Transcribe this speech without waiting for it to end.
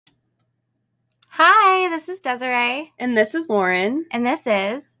Hi, this is Desiree. And this is Lauren. And this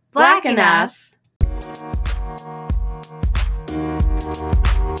is Black Enough.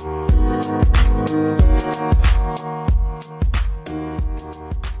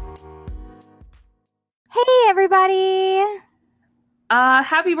 Hey, everybody.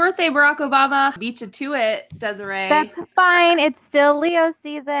 Happy birthday, Barack Obama. Beat you to it, Desiree. That's fine. It's still Leo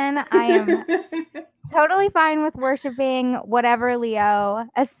season. I am totally fine with worshiping whatever Leo,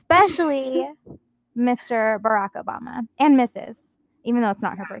 especially Mr. Barack Obama and Mrs., even though it's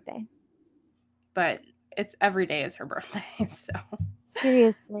not her birthday. But it's every day is her birthday, so.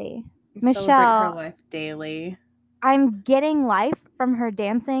 Seriously. Celebrate Michelle, her life daily. I'm getting life from her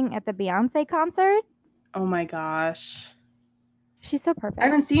dancing at the Beyonce concert. Oh my gosh. She's so perfect. I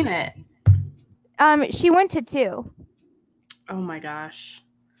haven't seen it. She went to 2. Oh my gosh.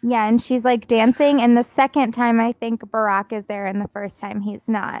 Yeah, and she's like dancing, and the second time I think Barack is there, and the first time he's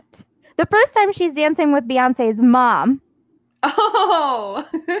not. The first time she's dancing with Beyonce's mom. Oh,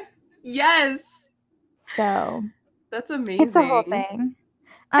 yes. So that's amazing. It's a whole thing.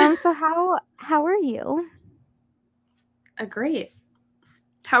 So how are you? Great.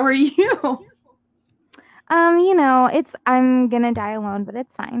 How are you? I'm gonna die alone, but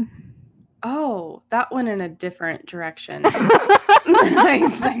it's fine. Oh, that went in a different direction than I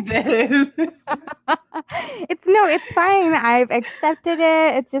expected. It's fine. I've accepted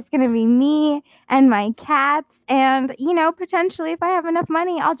it. It's just gonna be me and my cats, and potentially if I have enough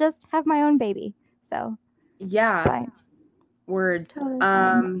money, I'll just have my own baby. So yeah, fine. Word. Totally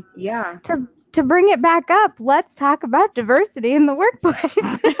fine. Yeah. To bring it back up, let's talk about diversity in the workplace.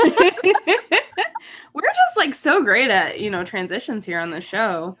 We're just like so great at, transitions here on the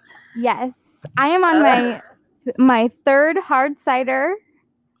show. Yes. I am on my third hard cider.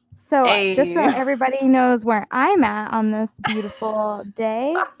 So just so everybody knows where I'm at on this beautiful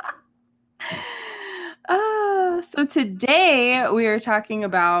day. So today we are talking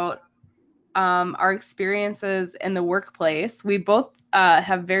about our experiences in the workplace. We both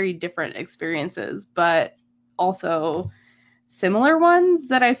have very different experiences, but also similar ones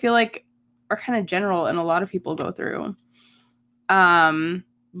that I feel like are kind of general and a lot of people go through.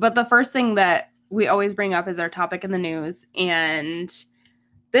 But the first thing that we always bring up is our topic in the news. And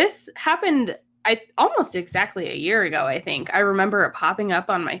this happened almost exactly a year ago, I think. I remember it popping up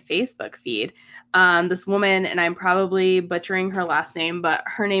on my Facebook feed. This woman, and I'm probably butchering her last name, but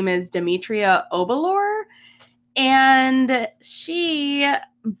her name is Demetria Obalor. And she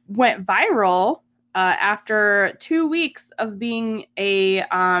went viral after 2 weeks of being a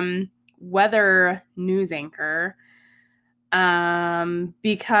weather news anchor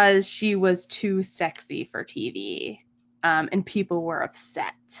because she was too sexy for TV, and people were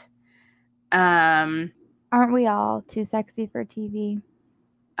upset. Aren't we all too sexy for TV?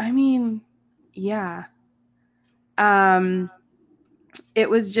 I mean, yeah. It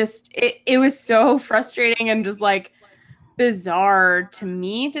was just it was so frustrating and just like bizarre to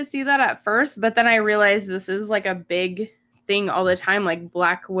me to see that at first, but then I realized this is like a big thing all the time, like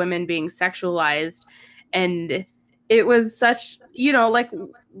Black women being sexualized. And it was such, like,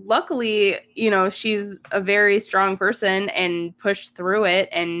 luckily, she's a very strong person and pushed through it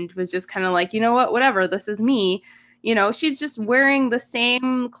and was just kind of like, whatever, this is me. She's just wearing the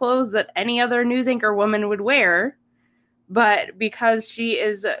same clothes that any other news anchor woman would wear. But because she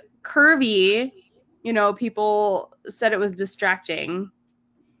is curvy, people said it was distracting.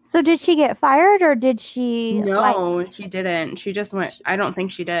 So did she get fired or did she? No, she didn't. She just went, I don't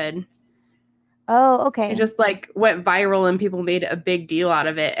think she did. Oh, okay. She just went viral and people made a big deal out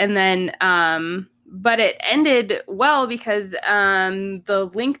of it. And then, but it ended well because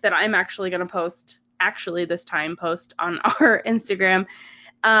the link that I'm actually going to post on our Instagram,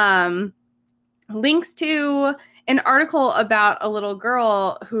 links to an article about a little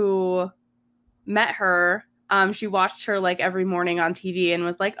girl who met her. She watched her every morning on TV and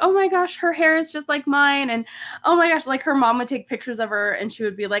was like, oh my gosh, her hair is just like mine. And oh my gosh, her mom would take pictures of her and she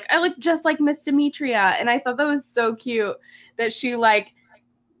would be like, I look just like Miss Demetria. And I thought that was so cute that she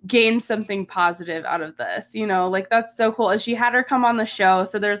gained something positive out of this, that's so cool. And she had her come on the show.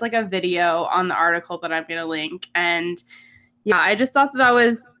 So there's a video on the article that I'm going to link. And yeah, I just thought that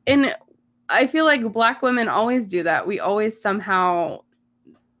was I feel like Black women always do that. We always somehow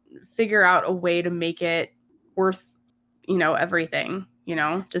figure out a way to make it worth, everything,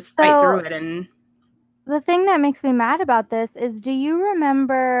 just fight through it. And the thing that makes me mad about this is, do you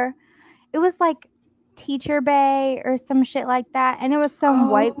remember it was Teacher Bay or some shit like that, and it was some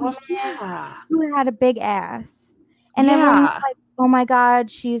white woman who had a big ass, and everyone was like, oh my god,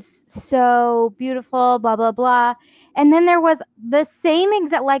 she's so beautiful, blah blah blah. And then there was the same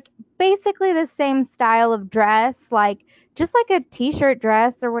exact, like, basically the same style of dress, like, just like a t-shirt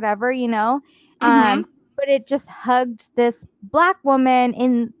dress or whatever, you know? Mm-hmm. But it just hugged this black woman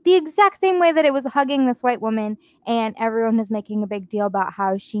in the exact same way that it was hugging this white woman, and everyone was making a big deal about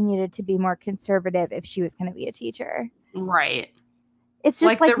how she needed to be more conservative if she was going to be a teacher. Right. It's just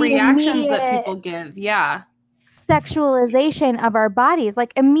Like like the the reactions that immediate people give. Yeah. sexualization of our bodies.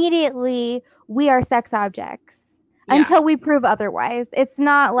 Like, immediately we are sex objects Yeah. until we prove otherwise. It's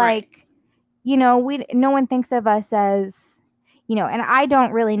not Right. like, you know, no one thinks of us as, you know, and I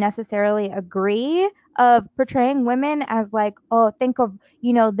don't really necessarily agree of portraying women as like, oh, think of,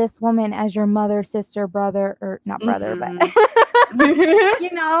 you know, this woman as your mother, sister, brother, or not brother, but Mm-hmm.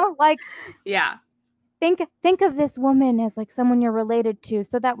 you know, like, Yeah. think of this woman as like someone you're related to,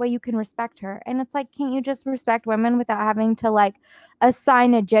 so that way you can respect her. And it's like, can't you just respect women without having to like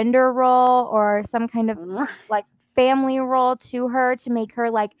assign a gender role or some kind of like family role to her to make her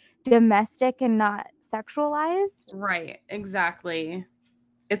like domestic and not sexualized? Right. Exactly.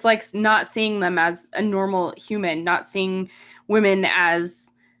 It's like not seeing them as a normal human, not seeing women as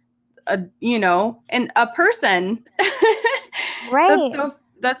and a person. Right.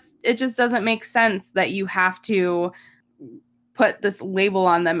 That's it just doesn't make sense that you have to put this label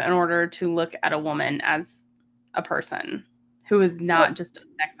on them in order to look at a woman as a person who is So, not just a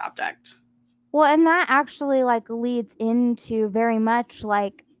sex object. well, and that actually like leads into very much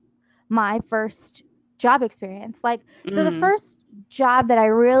like my first job experience. Like, so the Mm. first job that I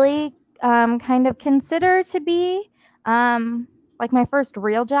really kind of consider to be like my first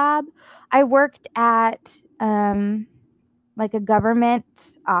real job, I worked at like a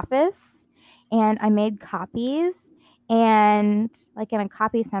government office, and I made copies, and like in a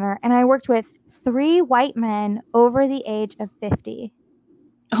copy center, and I worked with 3 white men over the age of 50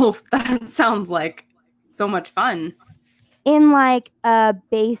 Oh, that sounds like so much fun. in like a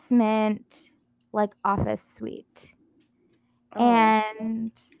basement like office suite. Oh,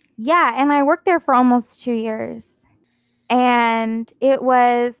 And yeah, and I worked there for almost 2 years. And it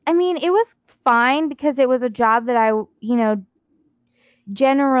was, I mean, it was fine because it was a job that I, you know,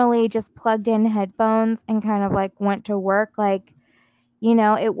 generally just plugged in headphones and kind of like went to work. Like, you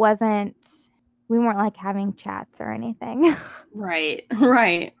know, it wasn't, we weren't like having chats or anything. right,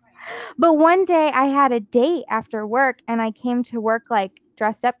 right. But one day I had a date after work, and I came to work like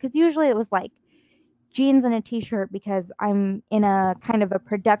dressed up, because usually it was like jeans and a t-shirt because I'm in a kind of a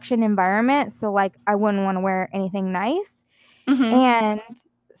production environment, so like I wouldn't want to wear anything nice. Mm-hmm. And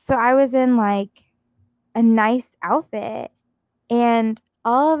so I was in like a nice outfit, and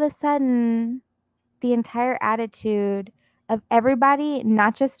all of a sudden the entire attitude of everybody,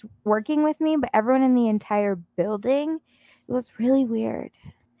 not just working with me, but everyone in the entire building, it was really weird.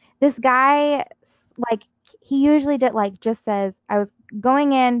 This guy, like, he usually did like just says I was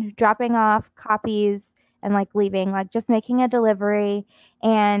going in, dropping off copies, and like leaving, like just making a delivery.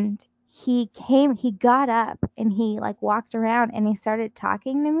 And he got up and he like walked around and he started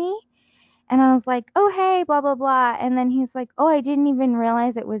talking to me. And I was like, oh, hey, blah, blah, blah. And then he's like, oh, I didn't even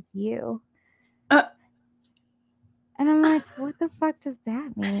realize it was you. Uh, And I'm like, what the fuck does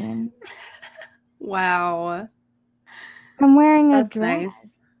that mean? wow, I'm wearing a that's dress.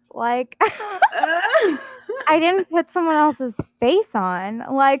 nice. Like, Uh, I didn't put someone else's face on.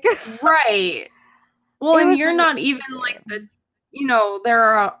 Like, right. Well, it and was you're really not even like weird. there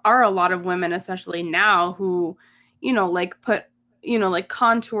are a lot of women, especially now, who, like like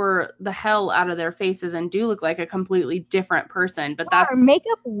contour the hell out of their faces and do look like a completely different person. But Are that's,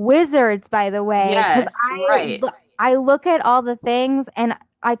 makeup wizards, by the way, because yes, right. I look at all the things, and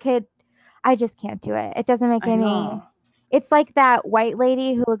I just can't do it. It doesn't make I any. know. It's like that white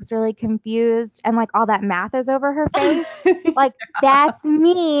lady who looks really confused and like all that math is over her face. Like, that's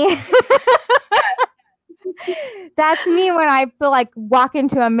me. That's me when I feel like walk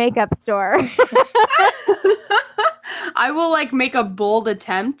into a makeup store. I will like make a bold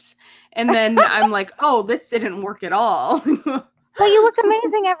attempt and then I'm like, oh, this didn't work at all. But you look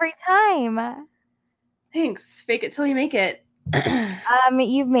amazing every time. Thanks. Fake it till you make it.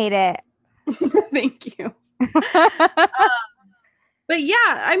 You've made it. Thank you. But yeah,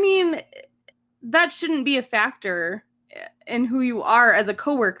 I mean, that shouldn't be a factor in who you are as a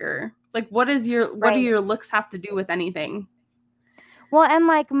coworker. Like, what do Right. your looks have to do with anything? Well, and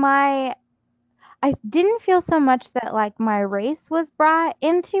like I didn't feel so much that like my race was brought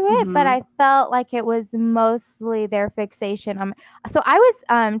into it, but Mm-hmm. I felt like it was mostly their fixation. So I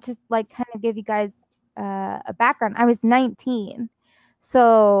was to like kind of give you guys a background. I was 19,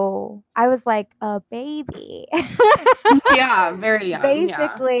 so I was like a baby, Yeah, very young. Yeah.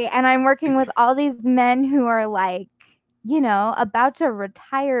 basically. And I'm working with all these men who are like about to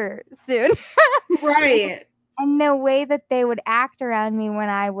retire soon. Right. And the way that they would act around me when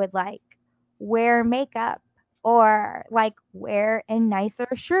I would like wear makeup or like wear a nicer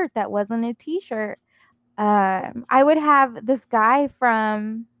shirt that wasn't a t-shirt. I would have this guy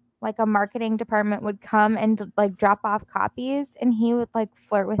from like a marketing department would come and like drop off copies, and he would like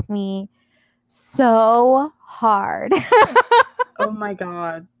flirt with me so hard. Oh my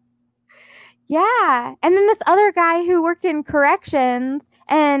God. Yeah. And then this other guy who worked in corrections,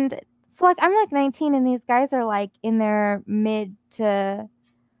 and so like I'm like 19 and these guys are like in their mid to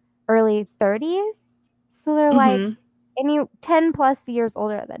early 30s. So they're like Mm-hmm. 10 plus years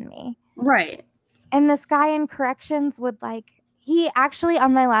older than me. Right. And this guy in corrections would like he actually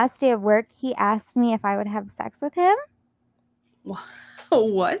on my last day of work, he asked me if I would have sex with him.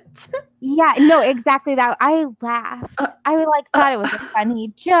 What? Yeah, no, exactly that. I laughed. I like thought it was a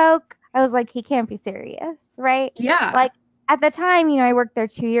funny joke. I was like, he can't be serious, right? Yeah. Like at the time, I worked there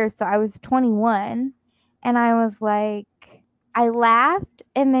 2 years, so I was 21, and I was like, I laughed,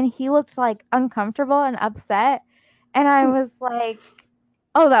 and then he looked like uncomfortable and upset, and I was like,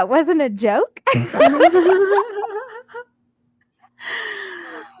 oh, that wasn't a joke?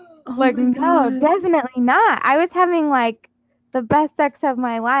 Oh Like, my no, God. definitely not. I was having like the best sex of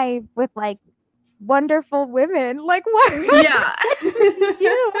my life with like wonderful women. Like, what? Yeah.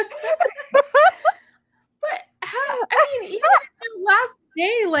 You? But how, I mean, even if your last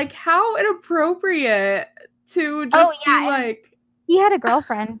day, like how inappropriate to just be yeah, like, he had a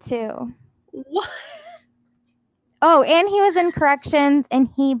girlfriend too. what? Oh, and he was in corrections and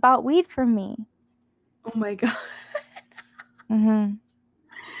he bought weed from me. Oh my God. Mm-hmm.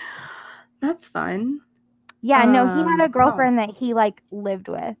 That's fun. Yeah, no, he had a Wow. girlfriend that he like lived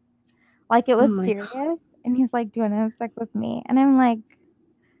with. Like it Oh was my serious. God. And he's like, do you want to have sex with me? And I'm like,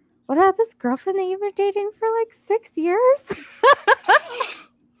 what about this girlfriend that you've been dating for like 6 years?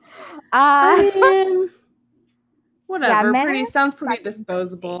 I mean, whatever. men Sounds pretty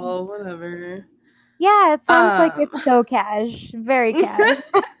disposable. Whatever. Yeah, it sounds like it's so cash. Very cash.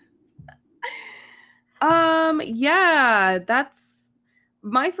 Yeah, that's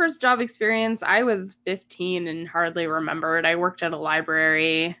my first job experience. I was 15 and hardly remembered. I worked at a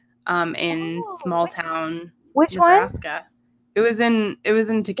library in small town Which one? Nebraska. It was in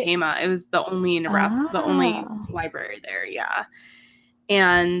Tacoma. It was the only the only Oh. library there, yeah.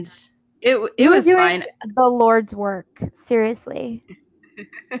 And it You were was doing fine. the Lord's work, seriously.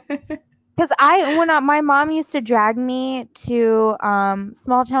 Because my mom used to drag me to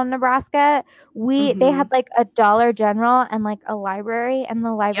small town Nebraska, they had like a Dollar General and like a library, and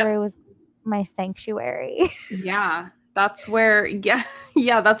the library was my sanctuary. Yeah, that's where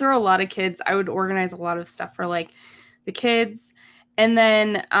that's where a lot of kids, I would organize a lot of stuff for like the kids. And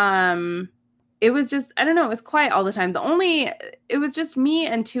then it was just, I don't know, it was quiet all the time. It was just me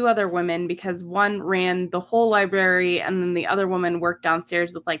and two other women, because one ran the whole library and then the other woman worked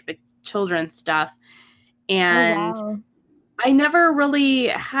downstairs with like the children's stuff. And Oh, wow. I never really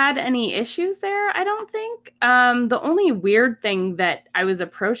had any issues there, I don't think. The only weird thing that I was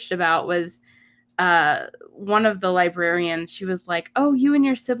approached about was one of the librarians. She was like, "Oh, you and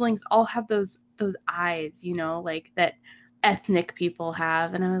your siblings all have those eyes, like that ethnic people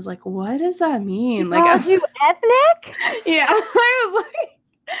have." And I was like, "What does that mean?" Like, Called you ethnic? yeah, I was like,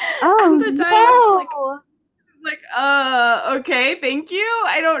 Oh, at the time, I was like, okay, thank you.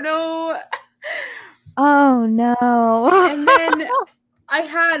 I don't know. Oh no. And then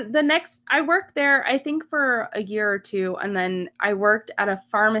I worked there, I think, for a year or two, and then I worked at a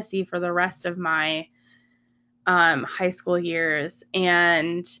pharmacy for the rest of my high school years.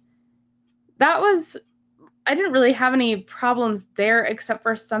 And I didn't really have any problems there, except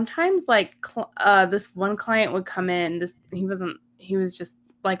for sometimes like this one client would come in. He was just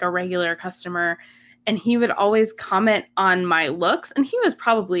like a regular customer, and he would always comment on my looks, and he was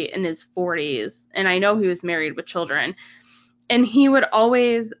probably in his 40s, and I know he was married with children. And he would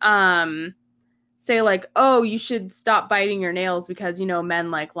always say like, "Oh, you should stop biting your nails because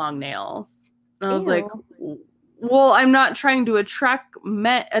men like long nails." And I was like, well, I'm not trying to attract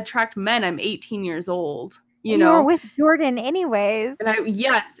men. I'm 18 years old, You were with Jordan anyways. And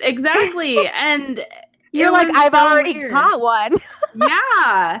yes, exactly. And you're like, I've already got one.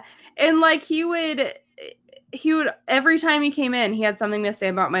 Yeah. And like he would every time he came in, he had something to say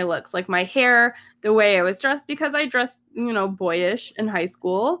about my looks, like my hair, the way I was dressed, because I dressed, boyish in high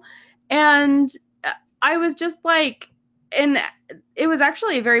school. And I was just like, and it was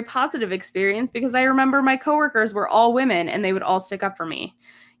actually a very positive experience, because I remember my coworkers were all women and they would all stick up for me,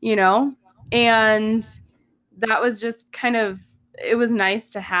 and that was just kind of, it was nice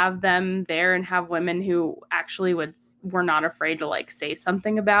to have them there and have women who actually would were not afraid to like say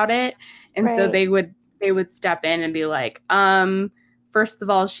something about it. And so Right. they would step in and be like, first of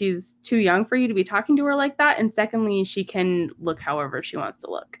all, she's too young for you to be talking to her like that, and secondly, she can look however she wants to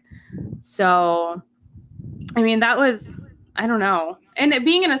look. So I mean, that was, I don't know. And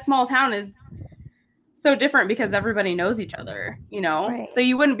being in a small town is so different because everybody knows each other, you know? Right. So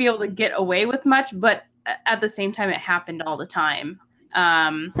you wouldn't be able to get away with much, but at the same time, it happened all the time.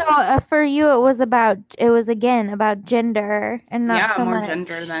 So for you, it was again about gender and not Yeah, so more much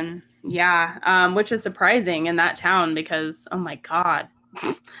gender than, yeah, which is surprising in that town because, oh my God.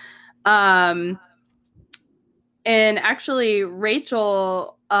 And actually,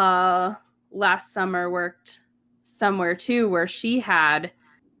 Rachel last summer worked somewhere too where she had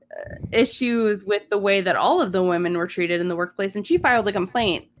issues with the way that all of the women were treated in the workplace, and she filed a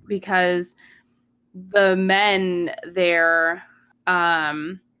complaint because the men there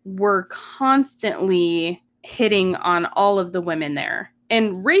were constantly hitting on all of the women there.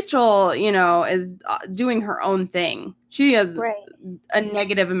 And Rachel, you know, is doing her own thing. She has right. a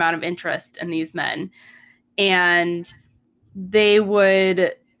negative amount of interest in these men, and they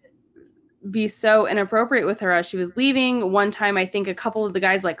would be so inappropriate with her as she was leaving. One time, I think a couple of the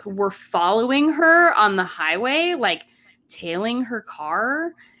guys like were following her on the highway, like tailing her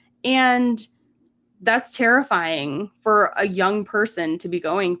car. And that's terrifying for a young person to be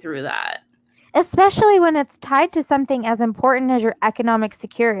going through that. Especially when it's tied to something as important as your economic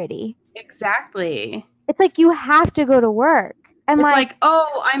security. Exactly. It's like you have to go to work. And it's like,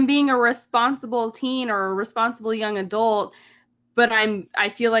 oh, I'm being a responsible teen or a responsible young adult, but I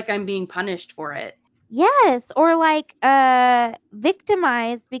feel like I'm being punished for it. Yes, or like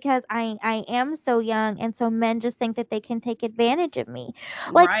victimized because I am so young, and so men just think that they can take advantage of me.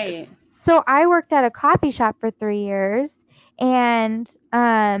 Like, Right. so I worked at a coffee shop for 3 years, and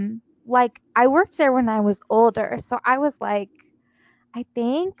like I worked there when I was older. So I was like, I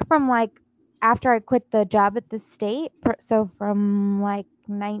think from like after I quit the job at the state, so from like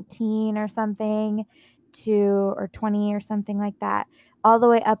 19 or something to or 20 or something like that, all the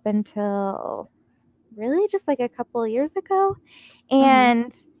way up until really just like a couple of years ago.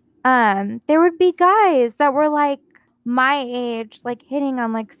 And there would be guys that were like my age, like hitting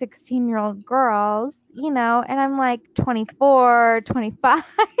on like 16-year-old girls, you know, and I'm like 24, 25.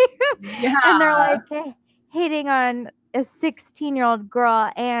 Yeah. And they're like hitting on a 16-year-old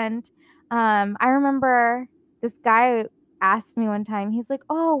girl. And I remember this guy asked me one time, he's like,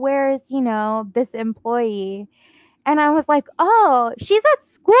 oh, where's, you know, this employee? And I was like, oh, she's at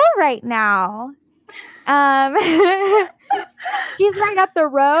school right now. She's right up the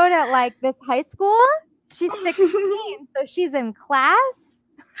road at like this high school. She's 16, so she's in class.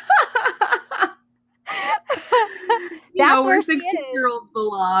 That's where where 16-year-olds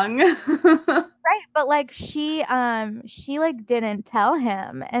belong. Right, but like she like didn't tell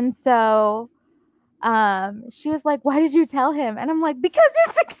him. And so she was like, why did you tell him? And I'm like, because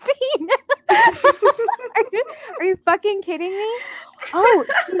you're 16. Are you fucking kidding me? Oh,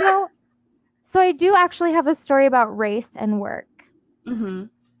 you know, so I do actually have a story about race and work.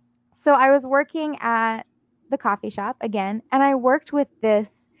 So I was working at the coffee shop again, and I worked with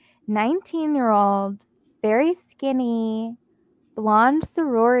this 19-year-old, very skinny, blonde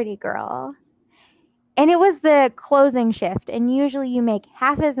sorority girl. And it was the closing shift, and usually you make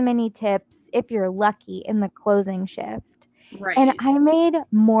half as many tips if you're lucky in the closing shift. Right. And I made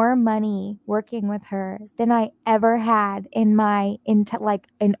more money working with her than I ever had in my in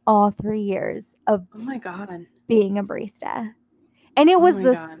all 3 years of oh my God. being a barista. And it was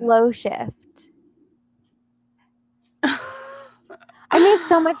the slow shift. I made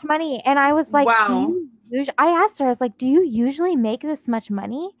so much money, and I was like, wow. I asked her, I was like, do you usually make this much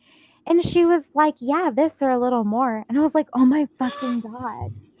money? And she was like, yeah, this or a little more. And I was like, oh my fucking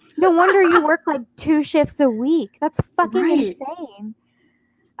God. No wonder you work like 2 shifts a week. That's fucking insane.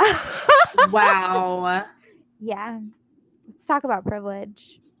 Wow. Yeah. Let's talk about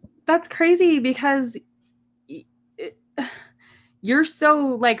privilege. That's crazy because you're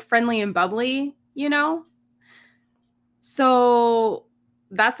so like friendly and bubbly, you know? So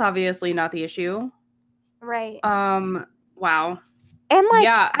that's obviously not the issue. Right. Wow. And like,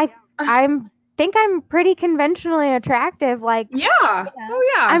 yeah. I think I'm pretty conventionally attractive. Like, yeah. You know,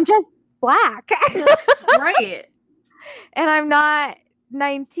 oh yeah. I'm just black. Right. And I'm not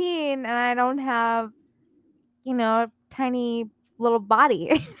 19, and I don't have, you know, a tiny little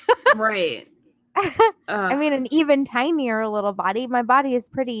body. Right. I mean, an even tinier little body. My body is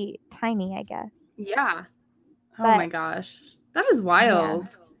pretty tiny, I guess. Yeah. Oh my gosh. That is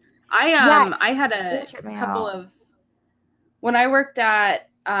wild. Yeah. I had a couple of when I worked at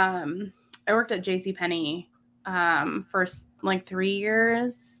JCPenney for like 3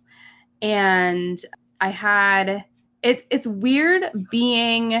 years. And I had, it's weird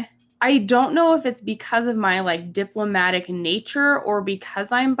being, I don't know if it's because of my like diplomatic nature or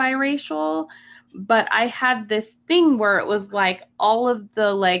because I'm biracial, but I had this thing where it was like all of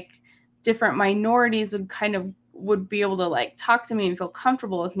the like different minorities would be able to like talk to me and feel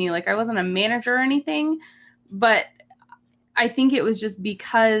comfortable with me. Like I wasn't a manager or anything, but I think it was just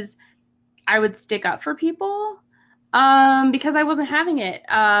because I would stick up for people, because I wasn't having it.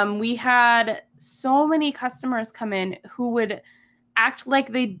 We had so many customers come in who would act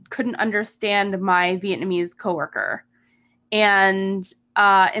like they couldn't understand my Vietnamese coworker. And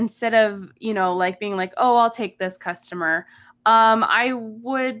instead of, like being like, oh, I'll take this customer, I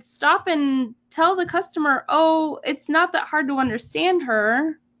would stop and tell the customer, oh, it's not that hard to understand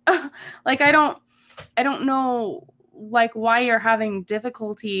her. Like, I don't know, like, why you're having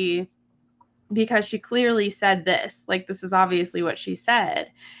difficulty, because she clearly said this. Like, this is obviously what she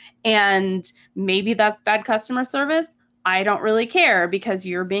said. And maybe that's bad customer service. I don't really care because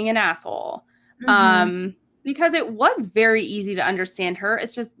you're being an asshole. Because it was very easy to understand her.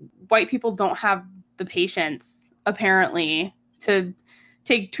 It's just white people don't have the patience, apparently, to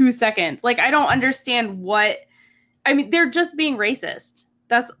take 2 seconds. Like, I don't understand I mean, they're just being racist.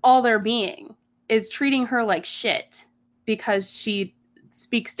 That's all they're being, is treating her like shit because she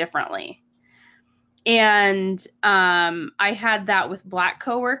speaks differently. And I had that with black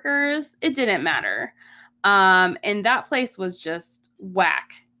coworkers. It didn't matter. And that place was just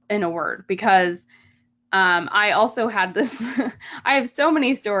whack, in a word, because I also had this. I have so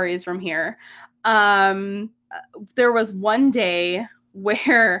many stories from here. There was one day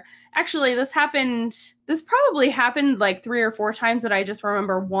where actually this probably happened like 3 or 4 times, that I just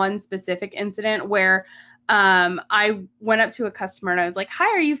remember one specific incident where I went up to a customer and I was like, hi,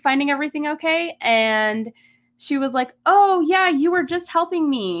 are you finding everything okay? And she was like, oh yeah, you were just helping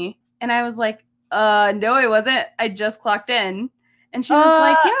me. And I was like, no, I wasn't. I just clocked in. And she was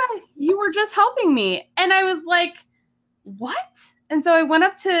like, yeah, you were just helping me. And I was like, what? And so I went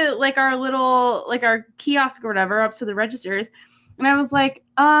up to like our little, like our kiosk or whatever, up to the registers. And I was like,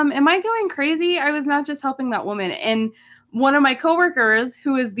 am I going crazy? I was not just helping that woman. And one of my coworkers,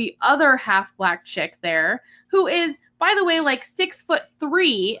 who is the other half black chick there, who is, by the way, like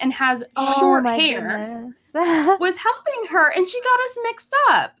 6'3" and has short hair, was helping her, and she got us mixed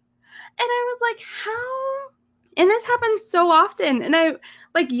up. And I was like, how? And this happens so often. And I,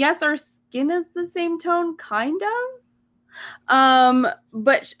 like, yes, our skin is the same tone, kind of.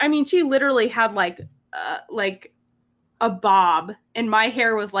 But I mean, she literally had like a bob, and my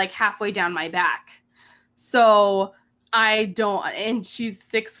hair was like halfway down my back. So I don't, and she's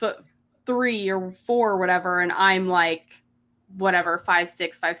 6'3" or 4 or whatever, and I'm like, whatever,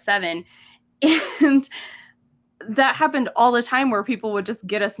 5'6", 5'7". And that happened all the time, where people would just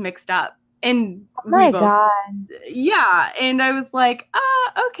get us mixed up. And God. Yeah. And I was like,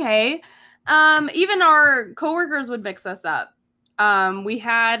 okay. Even our coworkers would mix us up.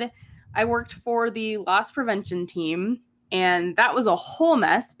 I worked for the loss prevention team, and that was a whole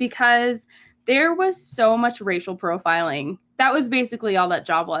mess because there was so much racial profiling. That was basically all that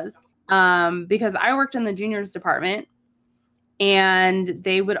job was. Because I worked in the juniors department, and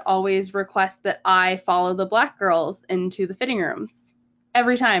they would always request that I follow the black girls into the fitting rooms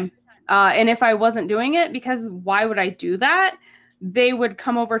every time. And if I wasn't doing it, because why would I do that? They would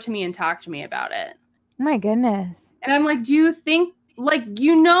come over to me and talk to me about it. My goodness. And I'm like, do you think, like,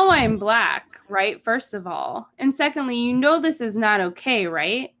 I'm black, right? First of all. And secondly, this is not okay,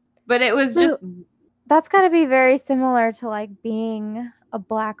 right? But it was just. That's got to be very similar to like being a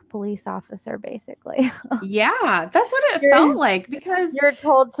black police officer, basically. Yeah, that's what it felt like, because you're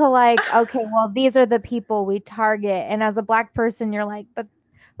told to like, okay, well, these are the people we target. And as a black person, you're like, but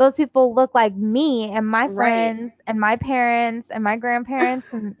those people look like me and my friends and my parents and my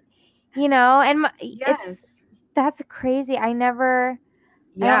grandparents and, and yes. that's crazy. I don't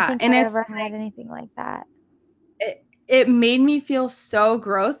think I ever had anything like that. It made me feel so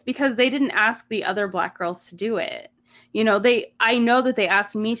gross because they didn't ask the other black girls to do it. I know that they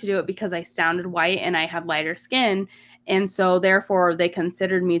asked me to do it because I sounded white and I had lighter skin. And so therefore they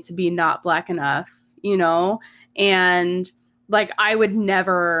considered me to be not black enough, and like, I would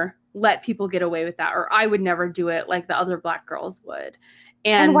never let people get away with that, or I would never do it like the other black girls would.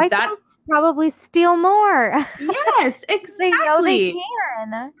 And white girls probably steal more. Yes, exactly. They know they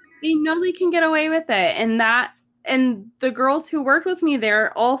can. They know they can get away with it. And the girls who worked with me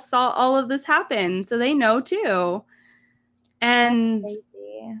there all saw all of this happen, so they know too. And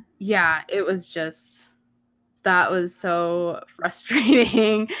yeah, it was just, that was so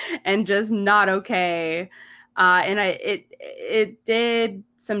frustrating and just not okay. And it did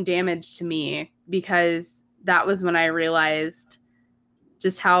some damage to me because that was when I realized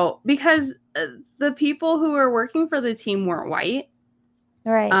just because the people who were working for the team weren't white.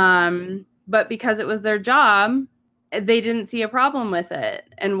 Right. But because it was their job, they didn't see a problem with it.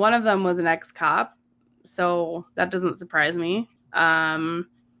 And one of them was an ex-cop, so that doesn't surprise me. But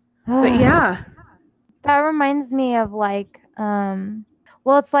yeah. That reminds me of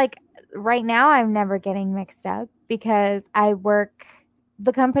well, it's like right now I'm never getting mixed up because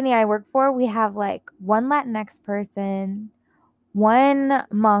the company I work for, we have like one Latinx person, one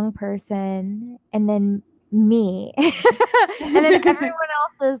Hmong person, and then me. And then everyone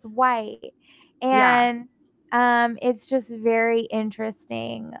else is white. Yeah. And it's just very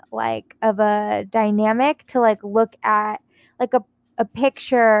interesting, like of a dynamic to like look at like a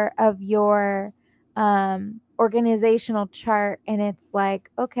picture of your organizational chart, and it's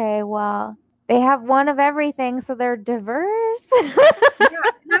like, okay, well, they have one of everything, so they're diverse. Yeah, and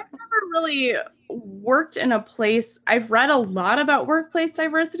I've never really worked in a place. I've read a lot about workplace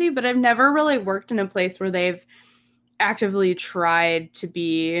diversity, but I've never really worked in a place where they've actively tried to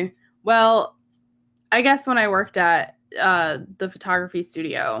be, well, I guess when I worked at the photography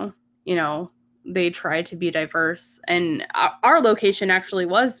studio, they tried to be diverse, and our location actually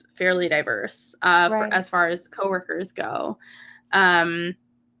was fairly diverse for Right. as far as coworkers go. Um,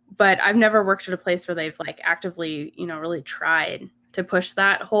 but I've never worked at a place where they've like actively, really tried to push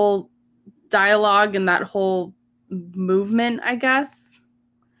that whole dialogue and that whole movement, I guess.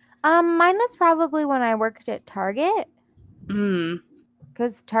 Mine was probably when I worked at Target, Mm.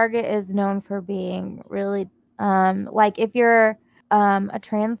 because Target is known for being really, like if you're a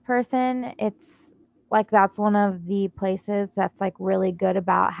trans person, it's like that's one of the places that's like really good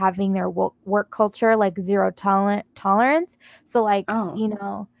about having their work culture like zero tolerance. So like,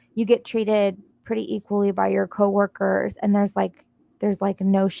 Oh, you get treated pretty equally by your coworkers, and there's like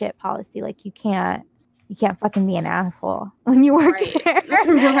no shit policy. Like you can't fucking be an asshole when you work right. there.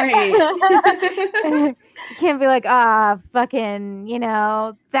 Right. You can't be like, fucking,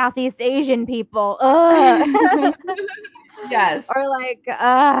 Southeast Asian people. Ugh. Yes. Or like,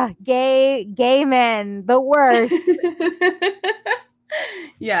 gay men, the worst.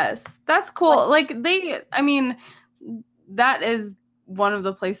 Yes. That's Like, cool. Like I mean, that is one of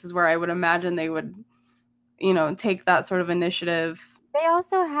the places where I would imagine they would, take that sort of initiative. they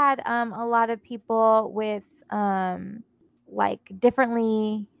also had a lot of people with like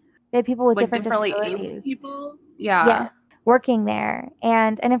differently they had people with Like different differently abled disabilities. people. Yeah, Yeah. working there.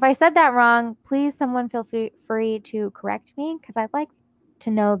 And if I said that wrong, please someone feel free to correct me, because I'd like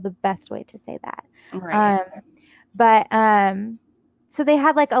to know the best way to say that. Right. Um, but so they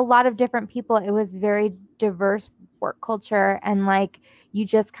had like a lot of different people. It was very diverse work culture, and like you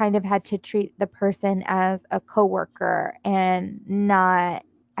just kind of had to treat the person as a coworker and not,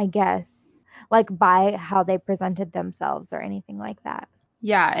 I guess, like by how they presented themselves or anything like that.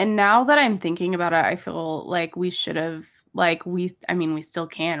 Yeah, and now that I'm thinking about it, I feel like we should have I mean, we still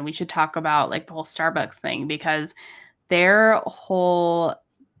can. We should talk about like the whole Starbucks thing because their whole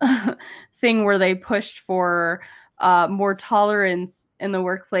thing where they pushed for more tolerance in the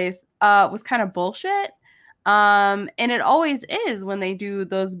workplace was kind of bullshit. And it always is when they do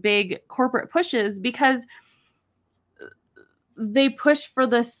those big corporate pushes because they push for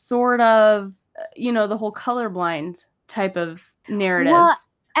this sort of, the whole colorblind type of narrative. Well,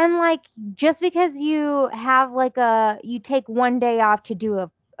 and like just because you take one day off to do a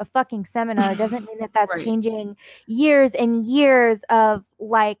fucking seminar doesn't mean that that's Right. changing years and years of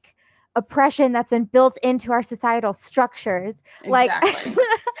like oppression that's been built into our societal structures. Like Exactly.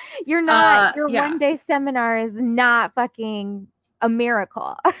 your Yeah. one day seminar is not fucking a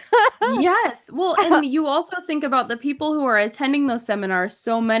miracle. Yes. Well, and you also think about the people who are attending those seminars,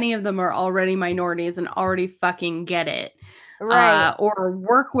 so many of them are already minorities and already fucking get it. Right. Or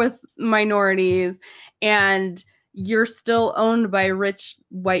work with minorities, and you're still owned by rich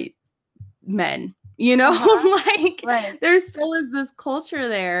white men. Uh-huh. Like Right. there still is this culture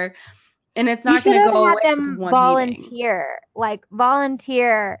there, and it's You not should going to have go had away with them one meeting.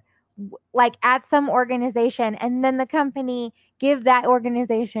 volunteer, like at some organization, and then the company give that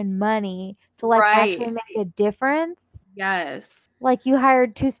organization money to like Right. actually make a difference. Yes. Like you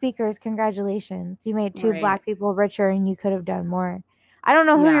hired two speakers, congratulations. You made two Right. black people richer and you could have done more. I don't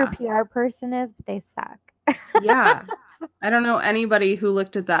know who your Yeah. PR person is, but they suck. Yeah. I don't know anybody who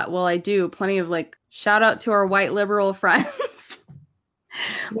looked at that. Well, I do. Plenty of like shout out to our white liberal friends.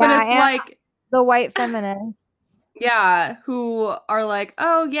 But Yeah, it's and like, the white feminists. Yeah, who are like,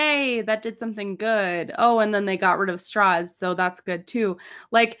 oh, yay, that did something good. Oh, and then they got rid of straws, so that's good too.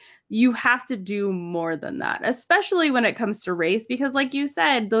 Like, you have to do more than that, especially when it comes to race, because, like you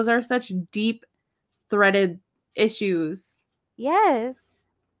said, those are such deep threaded issues. Yes.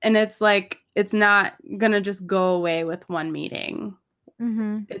 And it's like, it's not gonna just go away with one meeting.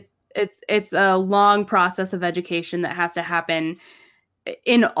 Mm-hmm. It's a long process of education that has to happen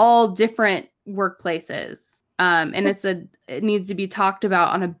in all different workplaces. And it needs to be talked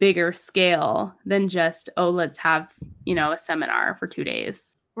about on a bigger scale than just, oh, let's have, a seminar for 2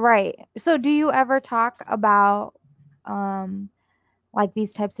 days. Right. So do you ever talk about um like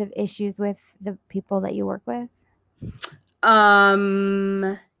these types of issues with the people that you work with?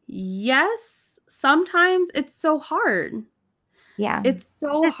 Yes, sometimes it's so hard. Yeah. It's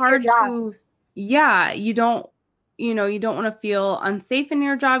so It's your hard job. to, yeah, you don't want to feel unsafe in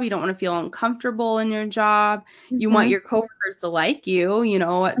your job. You don't want to feel uncomfortable in your job. You want Mm-hmm. your coworkers to like you, to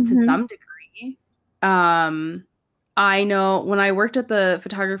Mm-hmm. some degree. Um, I know when I worked at the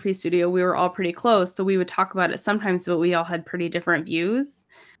photography studio, we were all pretty close, so we would talk about it sometimes, but we all had pretty different views.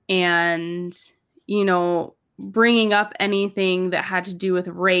 And, bringing up anything that had to do with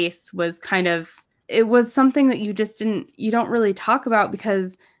race was it was something that you don't really talk about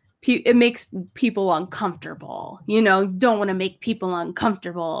because it makes people uncomfortable. You don't want to make people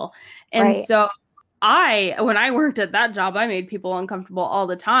uncomfortable. And Right. so when I worked at that job, I made people uncomfortable all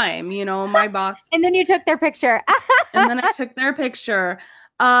the time. My boss, And then you took their picture. and then I took their picture.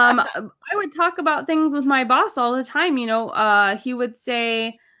 I would talk about things with my boss all the time. He would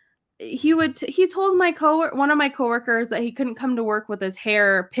say, he told one of my coworkers that he couldn't come to work with his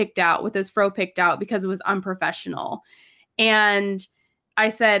hair picked out, with his fro picked out, because it was unprofessional. And I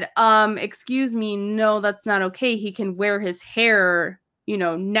said, excuse me, no, that's not okay. He can wear his hair,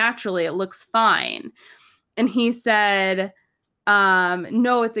 naturally. It looks fine. And he said,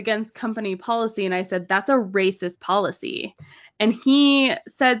 no, it's against company policy. And I said, that's a racist policy. And he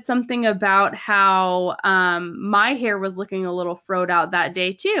said something about how my hair was looking a little froed out that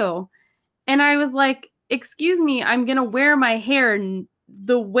day too. And I was like, excuse me, I'm going to wear my hair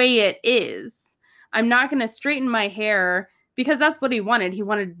the way it is. I'm not going to straighten my hair, because that's what he wanted. He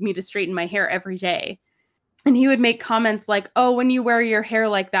wanted me to straighten my hair every day. And he would make comments like, oh, when you wear your hair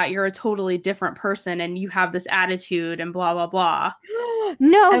like that, you're a totally different person and you have this attitude and blah, blah, blah.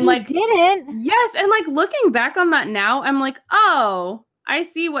 No, And he like, didn't. yes. And like, looking back on that now, I'm like, oh, I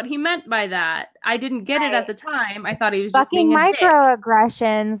see what he meant by that. I didn't get it at Right. the time. I thought he was just Fucking being a dick.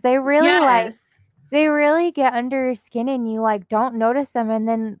 microaggressions. Yes. They really get under your skin and you like don't notice them, and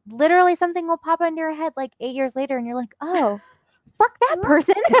then literally something will pop into your head like 8 years later and you're like, oh, fuck that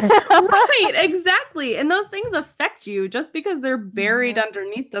person. Right, exactly. And those things affect you. Just because they're buried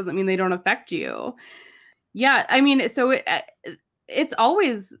underneath doesn't mean they don't affect you. Yeah, I mean, so it's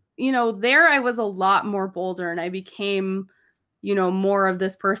always, there I was a lot more bolder, and I became, more of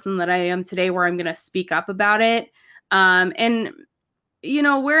this person that I am today, where I'm going to speak up about it. And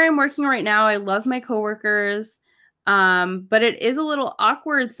where I'm working right now, I love my coworkers. But it is a little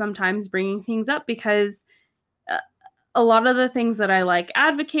awkward sometimes bringing things up, because a lot of the things that I like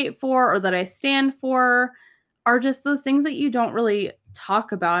advocate for or that I stand for are just those things that you don't really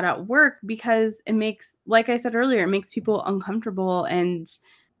talk about at work, because it makes, like I said earlier, it makes people uncomfortable, and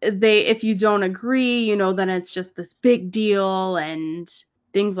if you don't agree, then it's just this big deal and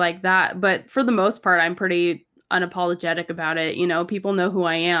things like that. But for the most part, I'm pretty unapologetic about it. People know who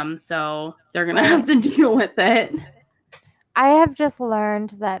I am, so they're going to have to deal with it. I have just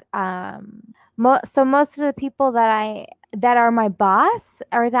learned that so most of the people that are my boss,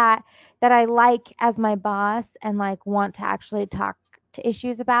 or that I like as my boss and like want to actually talk to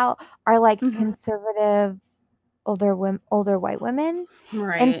issues about, are like Mhm. conservative older white women.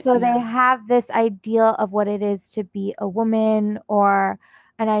 And Right. so they Yeah. have this idea of what it is to be a woman, or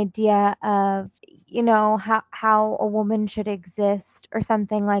an idea of, how a woman should exist or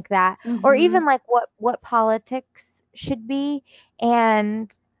something like that, or even Mhm. like what politics should be.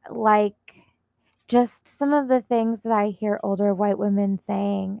 And like, just some of the things that I hear older white women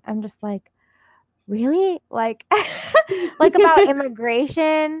saying, I'm just like, really? Like like about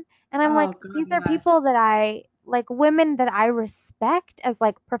immigration, and I'm Oh like, God, these are yes. people that I like, women that I respect as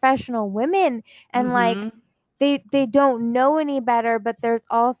like professional women, and like Mhm. they don't know any better, but there's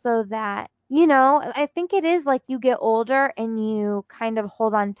also that, I think it is like you get older and you kind of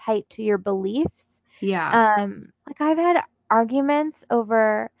hold on tight to your beliefs. Yeah. Like I've had arguments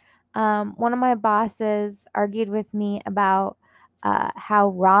over, one of my bosses argued with me about how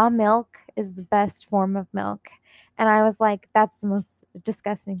raw milk is the best form of milk. And I was like, that's the most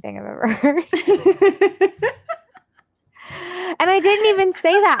disgusting thing I've ever heard. And I didn't even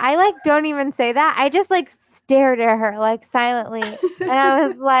say that. I like don't even say that. I just like stared at her like silently. And I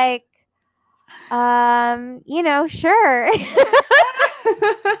was like, sure.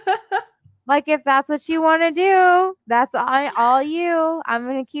 Like if that's what you want to do, that's all you. I'm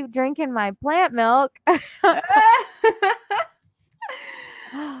going to keep drinking my plant milk.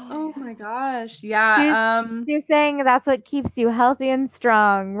 Oh my gosh. She's, Yeah. she's saying that's what keeps you healthy and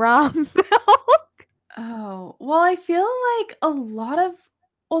strong, raw milk. Oh, well, I feel like a lot of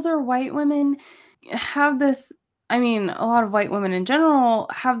older white women have this, I mean, a lot of white women in general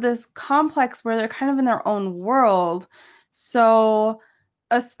have this complex where they're kind of in their own world. So,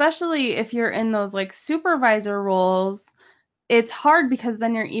 especially if you're in those like supervisor roles, it's hard because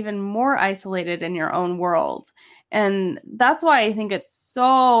then you're even more isolated in your own world. And that's why I think it's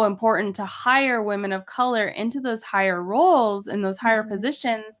so important to hire women of color into those higher roles in those higher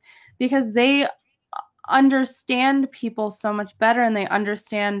positions because they understand people so much better and they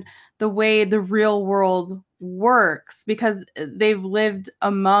understand the way the real world works because they've lived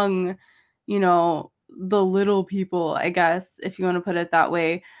among, the little people, I guess, if you want to put it that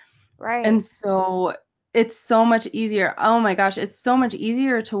way. Right. And so it's so much easier. Oh my gosh, it's so much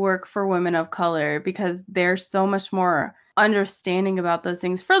easier to work for women of color because they're so much more understanding about those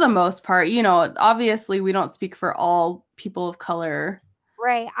things for the most part. Obviously we don't speak for all people of color.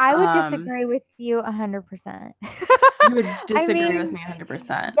 Right. I would disagree with you 100%. You would disagree with me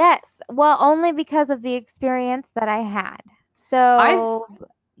 100%. Yes. Well, only because of the experience that I had. So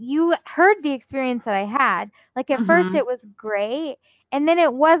you heard the experience that I had. Like at first it was great. And then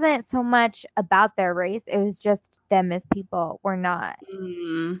it wasn't so much about their race. It was just them as people were not.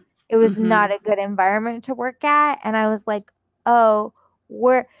 It was not a good environment to work at. And I was like, oh,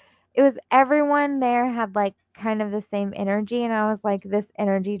 it was everyone there had like kind of the same energy. And I was like, this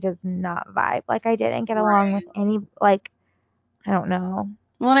energy does not vibe. Like I didn't get along with any, like, I don't know.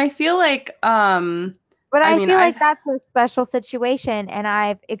 Well, and I feel like, but I feel like that's a special situation and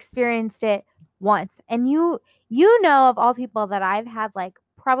I've experienced it once. And you know of all people that I've had like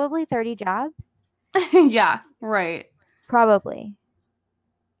probably 30 jobs. Yeah, right. Probably.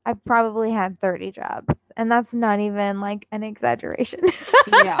 I've probably had 30 jobs, and that's not even like an exaggeration.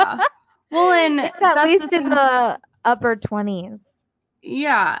 Yeah. Well, and it's at least in the upper 20s.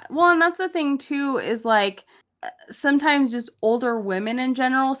 Yeah. Well, and that's the thing too is like sometimes just older women in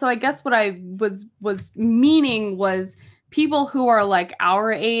general. So I guess what I was meaning was people who are like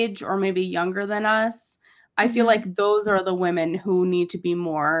our age or maybe younger than us. I feel like those are the women who need to be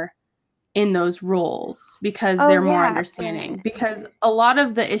more in those roles because they're more understanding. Because a lot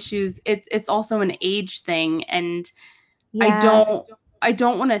of the issues, it's also an age thing, and I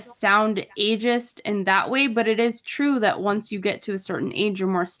don't want to sound ageist in that way, but it is true that once you get to a certain age, you're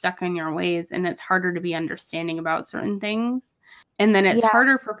more stuck in your ways and it's harder to be understanding about certain things. And then it's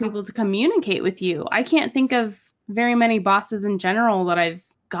harder for people to communicate with you. I can't think of very many bosses in general that I've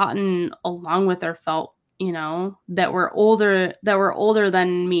gotten along with or felt, that were older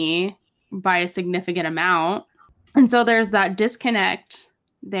than me by a significant amount. And so there's that disconnect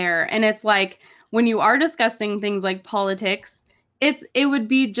there. And it's like when you are discussing things like politics, it would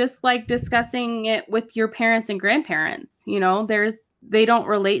be just like discussing it with your parents and grandparents. They don't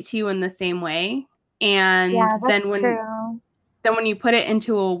relate to you in the same way. And then when you put it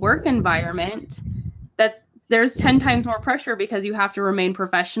into a work environment, there's 10 times more pressure because you have to remain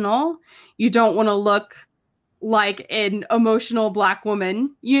professional. You don't want to look like an emotional Black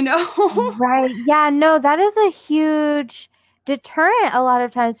woman, Right. Yeah, no, that is a huge deterrent a lot of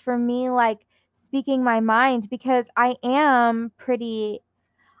times for me, like speaking my mind, because I'm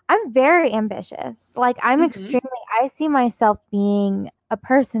very ambitious. Like I'm I see myself being a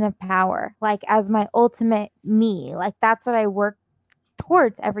person of power, like as my ultimate me. Like that's what I work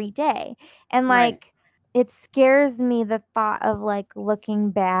towards every day. And like it scares me the thought of like looking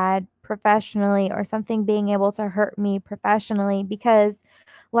bad professionally or something being able to hurt me professionally because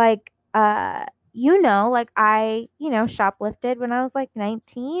like like I, shoplifted when I was like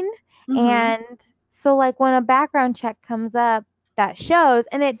 19 and so like when a background check comes up that shows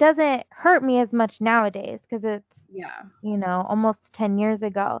and it doesn't hurt me as much nowadays because it's almost 10 years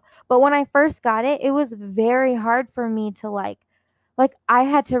ago. But when I first got it, it was very hard for me to like I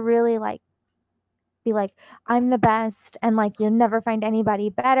had to really like be like I'm the best and like you'll never find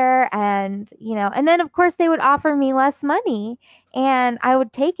anybody better and and then of course they would offer me less money and I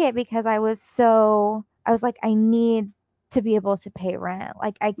would take it because I was like I need to be able to pay rent.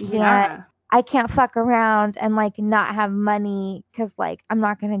 Like I can't fuck around and like not have money cuz like I'm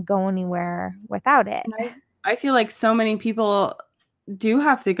not going to go anywhere without it. I feel like so many people do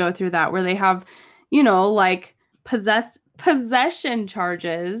have to go through that where they have, like possession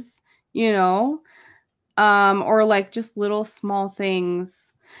charges, you know, or like just little small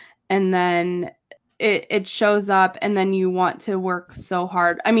things, and then it shows up, and then you want to work so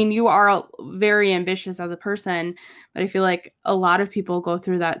hard. I mean, you are very ambitious as a person, but I feel like a lot of people go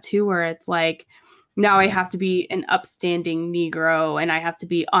through that too, where it's like, now I have to be an upstanding Negro and I have to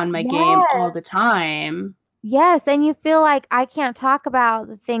be on my game all Yes. the time. Yes, and you feel like I can't talk about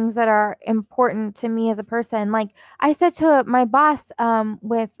the things that are important to me as a person. Like I said to my boss,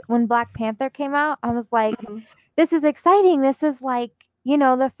 with when Black Panther came out, I was like, Mhm. "This is exciting. This is like,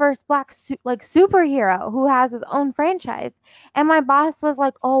 the first black like superhero who has his own franchise." And my boss was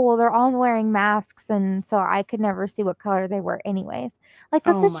like, "Oh, well, they're all wearing masks, and so I could never see what color they were, anyways." Like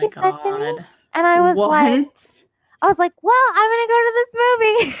that's Oh what my she said to me, God. and I was like, What? "Well, I'm gonna go to this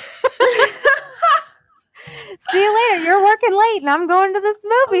movie." See you later. You're working late and I'm going to this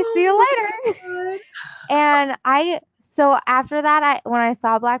movie. See you Oh later. my And so after that, when I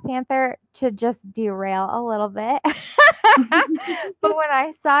saw Black Panther, to just derail a little bit, God. but when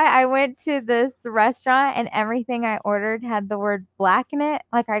I saw it, I went to this restaurant and everything I ordered had the word black in it.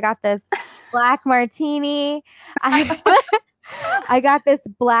 Like I got this black martini. I, I got this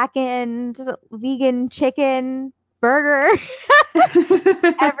blackened vegan chicken burger.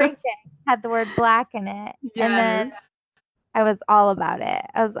 Everything had the word black in it. And then Yes. I was all about it.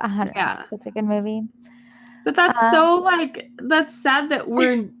 I was 100. Yeah. Such a good movie. But that's Um, so like, that's sad that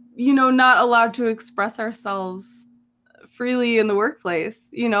we're, not allowed to express ourselves freely in the workplace.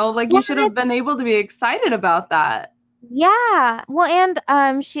 Like you well, should have been able to be excited about that. yeah. Well,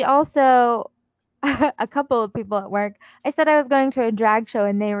 and she also a couple of people at work. I said I was going to a drag show,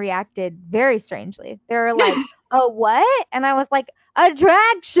 and they reacted very strangely. They were like, "A what?" And I was like, "A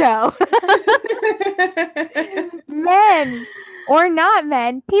drag show." Men or not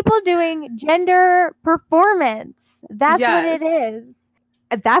men, people doing gender performance. That's what Yes. it is.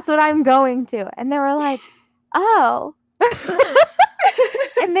 That's what I'm going to. And they were like, "Oh."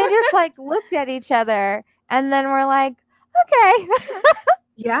 And they just like looked at each other and then we're like, "Okay."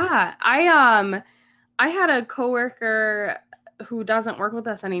 Yeah. I had a coworker who doesn't work with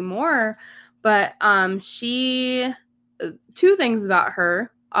us anymore, but she two things about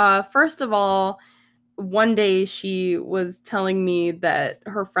her. First of all, one day she was telling me that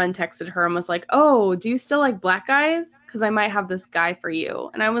her friend texted her and was like, "Oh, do you still like black guys? Because I might have this guy for you."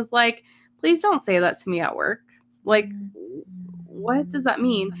 And I was like, "Please don't say that to me at work. Like, what does that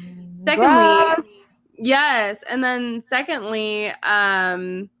mean?" Secondly, Gross. yes, and then secondly,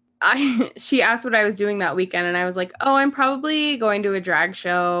 she asked what I was doing that weekend, and I was like, "Oh, I'm probably going to a drag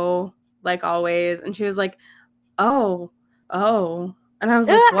show, like always." And she was like, "Oh, oh." And I was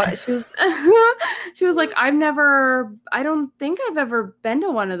like, "What?" She was she was like, I don't think I've ever been to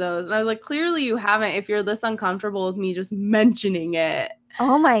one of those." And I was like, "Clearly you haven't if you're this uncomfortable with me just mentioning it."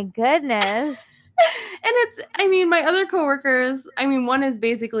 Oh my goodness. And I mean, my other coworkers, I mean, one is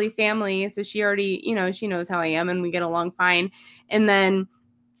basically family, so she already, she knows how I am and we get along fine. And then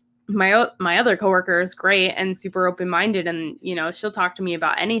my other coworker is great and super open-minded, and she'll talk to me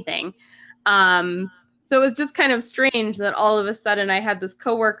about anything. So it was just kind of strange that all of a sudden I had this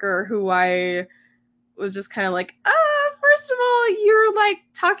coworker who I was just kind of like, first of all, you're like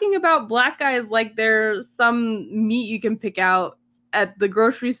talking about black guys like there's some meat you can pick out at the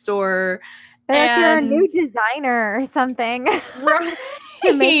grocery store. Like you're a new And designer or something. right.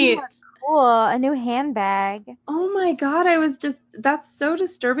 To make you look cool, a new handbag. Oh my God, that's so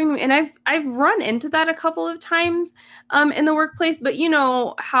disturbing to me. And I've run into that a couple of times in the workplace, but you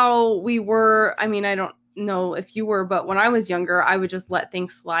know how we were, I mean, I don't know if you were, but when I was younger, I would just let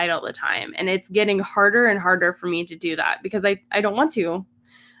things slide all the time. And it's getting harder and harder for me to do that because I don't want to.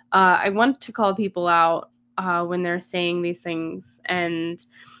 I want to call people out when they're saying these things. And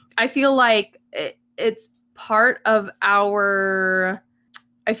I feel like it's part of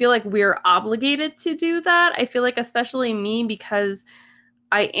I feel like we're obligated to do that. I feel like especially me because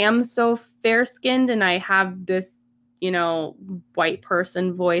I am so fair-skinned and I have this, white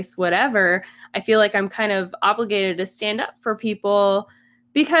person voice, whatever. I feel like I'm kind of obligated to stand up for people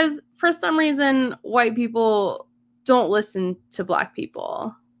because for some reason white people don't listen to black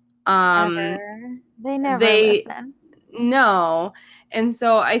people. Ever. They never They listen. No. And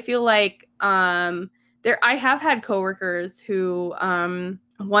so I feel like I have had coworkers who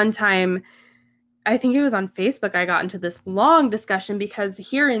one time, I think it was on Facebook, I got into this long discussion because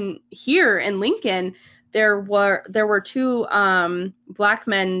here in Lincoln there were two black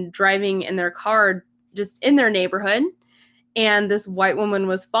men driving in their car just in their neighborhood, and this white woman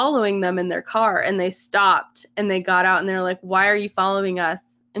was following them in their car, and they stopped and they got out and they're like, "Why are you following us?"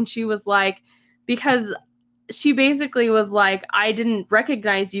 And she was like, "Because she basically was like, I didn't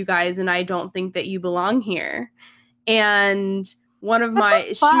recognize you guys and I don't think that you belong here. And one of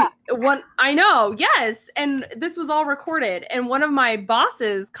my, I know, yes. And this was all recorded. And one of my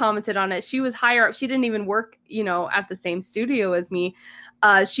bosses commented on it. She was higher up. She didn't even work, you know, at the same studio as me.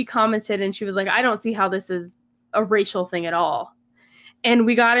 She commented and she was like, I don't see how this is a racial thing at all. And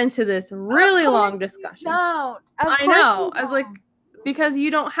we got into this really long discussion. I know. I was like, because you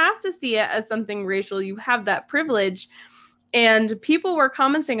don't have to see it as something racial. You have that privilege. And people were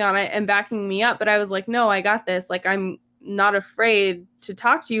commenting on it and backing me up. But I was like, no, I got this. Like, I'm not afraid to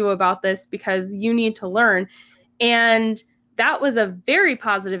talk to you about this because you need to learn. And that was a very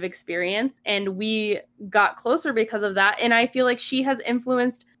positive experience. And we got closer because of that. And I feel like she has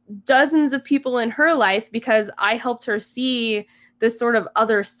influenced dozens of people in her life because I helped her see this sort of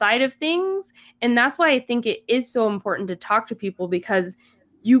other side of things. And that's why I think it is so important to talk to people, because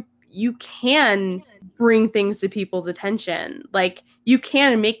you can bring things to people's attention. Like, you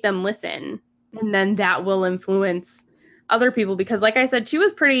can make them listen, and then that will influence other people. Because like I said, she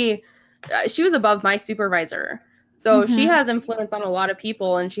was above my supervisor. So she has influence on a lot of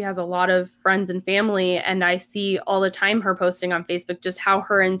people, and she has a lot of friends and family. And I see all the time her posting on Facebook just how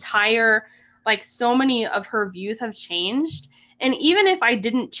her entire, like, so many of her views have changed. And even if I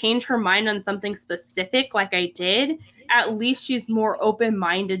didn't change her mind on something specific like I did, at least she's more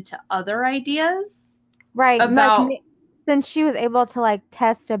open-minded to other ideas. Right. About, since she was able to like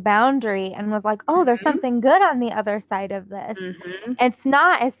test a boundary and was like, oh, there's something good on the other side of this. It's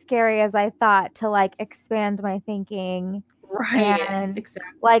not as scary as I thought to like expand my thinking. Right. And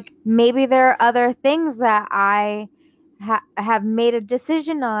exactly. like maybe there are other things that I have made a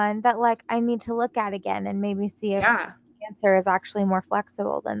decision on that like I need to look at again and maybe see if the answer is actually more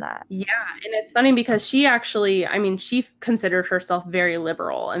flexible than that. Yeah. And it's funny because she actually, I mean, she considered herself very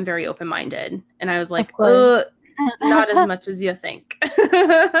liberal and very open-minded. And I was like, not as much as you think.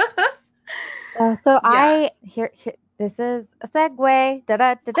 This is a segue.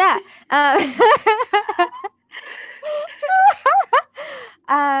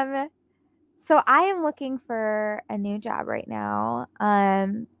 So I am looking for a new job right now.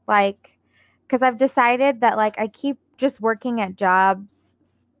 Because I've decided that like I keep just working at jobs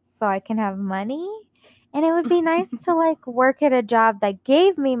so I can have money. And it would be nice to like work at a job that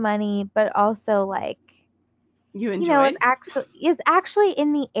gave me money, but also like, you enjoy is actually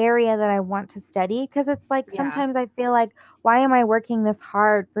in the area that I want to study. Because it's like sometimes I feel like, why am I working this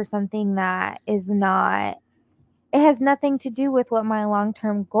hard for something that is not, it has nothing to do with what my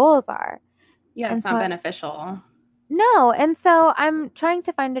long-term goals are. Yeah, it's not beneficial. No, and so I'm trying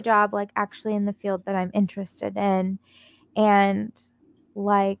to find a job like actually in the field that I'm interested in. And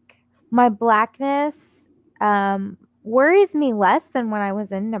like my blackness worries me less than when I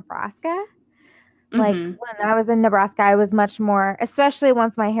was in Nebraska. Like when I was in Nebraska, I was much more, especially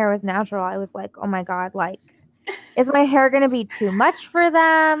once my hair was natural, I was like, oh my God, like, is my hair going to be too much for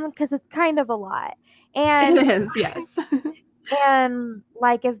them? Because it's kind of a lot. And it is, yes. And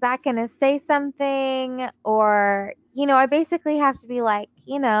like, is that going to say something? Or, I basically have to be like,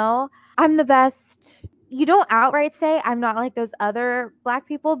 I'm the best. You don't outright say I'm not like those other black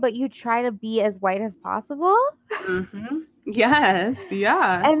people, but you try to be as white as possible. Yes,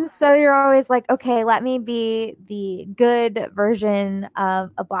 yeah. And so you're always like, okay, let me be the good version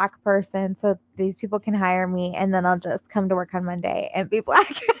of a black person so these people can hire me, and then I'll just come to work on Monday and be black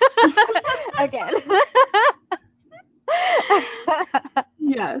again.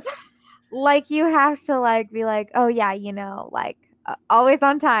 Yes. Like you have to like be like, oh yeah, like always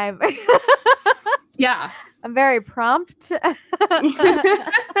on time. Yeah. I'm very prompt.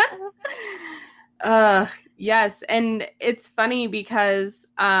 Yes. And it's funny because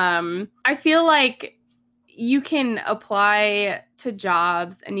I feel like you can apply to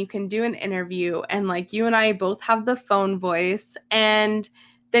jobs and you can do an interview, and like you and I both have the phone voice, and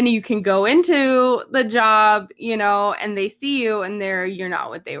then you can go into the job, and they see you and you're not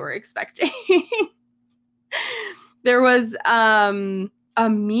what they were expecting. There was a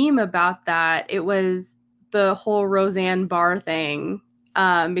meme about that. It was the whole Roseanne Barr thing,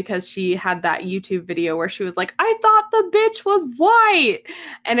 because she had that YouTube video where she was like, I thought the bitch was white.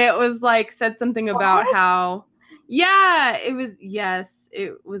 And it was like, said something about how,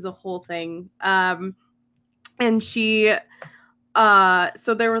 it was a whole thing. And she,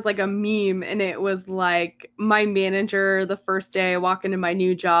 so there was like a meme, and it was like, my manager, the first day I walk into my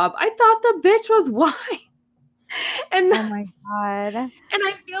new job, I thought the bitch was white. And oh my God. And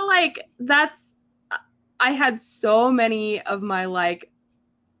I feel like I had so many of my like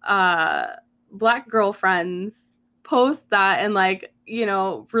black girlfriends post that and like,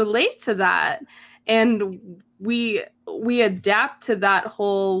 relate to that. and we adapt to that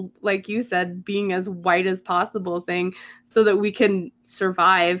whole, like you said, being as white as possible thing so that we can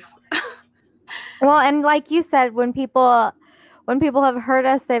survive. Well, and like you said, when people have heard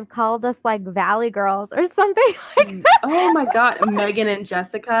us, they've called us like Valley Girls or something like that. Oh my God, Megan and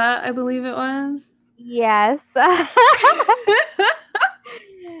Jessica, I believe it was. Yes.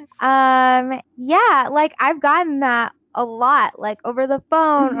 Yeah, like I've gotten that a lot, like over the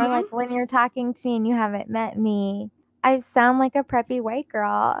phone or like when you're talking to me and you haven't met me. I sound like a preppy white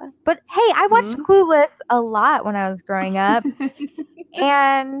girl. But hey, I watched Clueless a lot when I was growing up.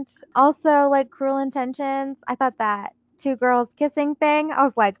 And also like Cruel Intentions. I thought that two girls kissing thing, I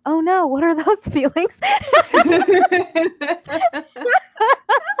was like, oh no, what are those feelings?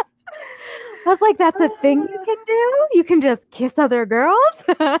 I was like, that's a thing you can do? You can just kiss other girls?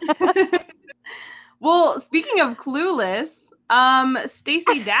 Well, speaking of Clueless,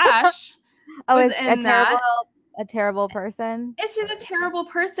 Stacey Dash was in that. A terrible person. It's just a terrible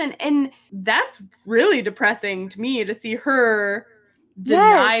person, and that's really depressing to me to see her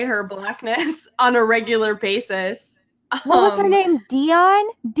deny her blackness on a regular basis. What was her name? Dion?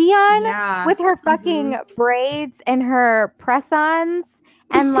 Yeah. With her fucking braids and her press-ons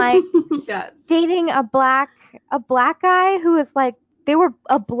and like yes. dating a black guy who was like, they were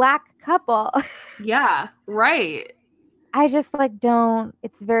a black couple. Yeah, right. I just like don't,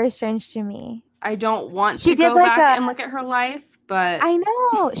 it's very strange to me. I don't want to go back and look at her life, but I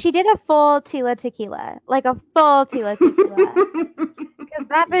know. She did a full Tila Tequila. Like a full Tila Tequila. Because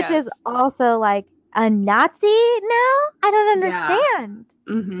that bitch is also like a Nazi now? I don't understand.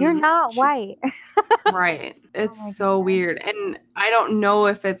 Yeah. You're not white. Right. It's so weird. And I don't know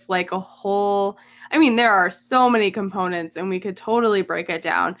if it's like a whole, I mean, there are so many components and we could totally break it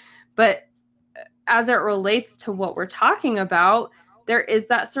down. But as it relates to what we're talking about, there is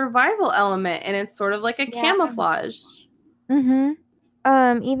that survival element, and it's sort of like a camouflage. Even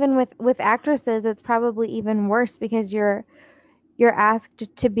with actresses, it's probably even worse because you're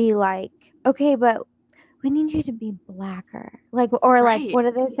asked to be like, okay, but we need you to be blacker, like, or like, what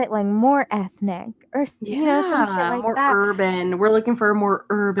do they say, like more ethnic, or you know, some shit like more that. Urban. We're looking for a more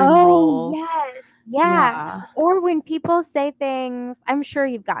urban role. Yes, yeah. Or when people say things, I'm sure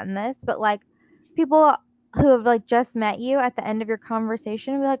you've gotten this, but like people who have like just met you at the end of your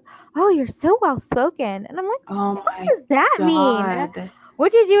conversation will be like, oh, you're so well spoken, and I'm like, what does that mean?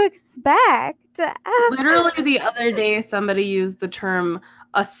 What did you expect? Literally the other day, somebody used the term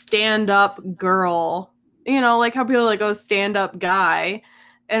a stand-up girl. You know, like how people are like, oh, stand-up guy.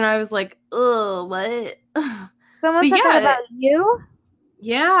 And I was like, ugh, what? Someone said that about you?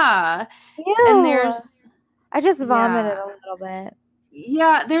 Yeah. Ew. And I just vomited a little bit.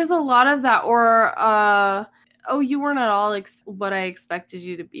 Yeah, there's a lot of that. Or, oh, you weren't at all what I expected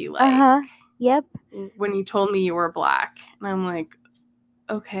you to be like. Yep. When you told me you were black. And I'm like,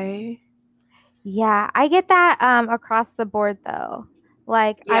 okay. Yeah, I get that across the board though.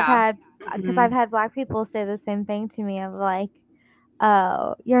 Like I've had, because I've had black people say the same thing to me of like,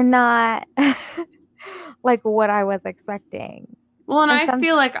 oh, you're not like what I was expecting. Well, and I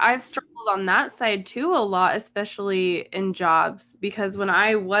feel like I've struggled on that side too a lot, especially in jobs, because when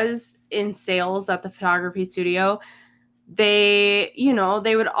I was in sales at the photography studio, they, you know,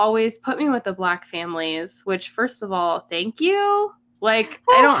 they would always put me with the black families, which first of all, thank you. Like,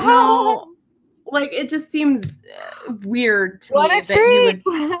 I don't know. Like, it just seems weird to me that you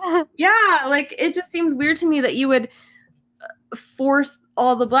would, yeah, like, it just seems weird to me that you would force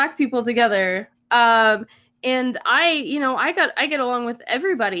all the black people together. And I get along with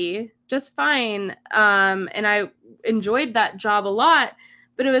everybody just fine. And I enjoyed that job a lot,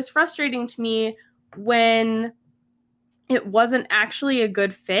 but it was frustrating to me when it wasn't actually a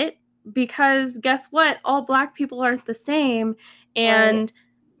good fit, because guess what? All black people aren't the same. And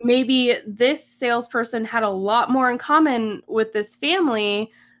maybe this salesperson had a lot more in common with this family,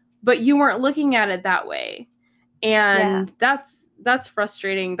 but you weren't looking at it that way. And that's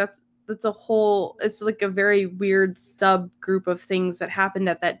frustrating. That's a whole, it's like a very weird subgroup of things that happened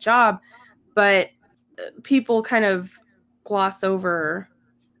at that job, but people kind of gloss over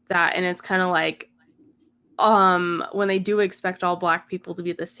that, and it's kind of like when they do expect all black people to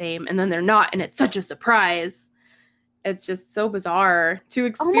be the same and then they're not, and it's such a surprise. It's just so bizarre to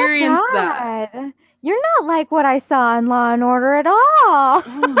experience that. You're not like what I saw in Law and Order at all.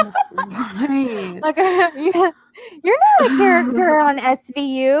 Right. Like, you're not a character on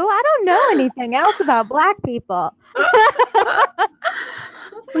SVU. I don't know anything else about black people.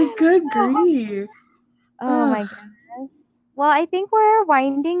 Like, good grief. Oh my goodness. Well, I think we're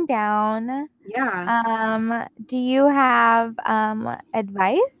winding down. Yeah. Do you have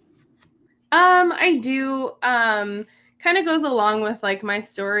advice? I do. Kind of goes along with like my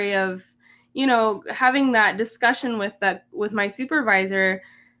story of, having that discussion with my supervisor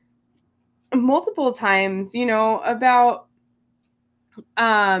multiple times, about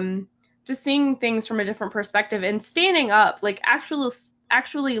just seeing things from a different perspective and standing up, like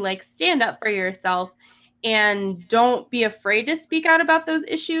actually like stand up for yourself and don't be afraid to speak out about those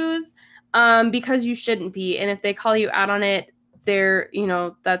issues, because you shouldn't be. And if they call you out on it,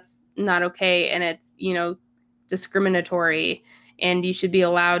 that's not okay, and it's, discriminatory, and you should be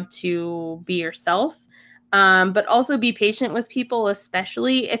allowed to be yourself. But also be patient with people,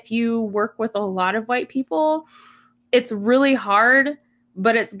 especially if you work with a lot of white people. It's really hard,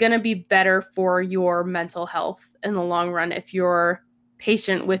 but it's going to be better for your mental health in the long run if you're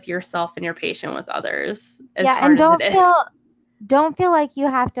patient with yourself and you're patient with others, as Yeah, and hard as it is. don't feel like you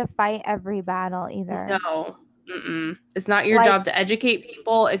have to fight every battle either. No. Mm-mm. It's not your Like, job to educate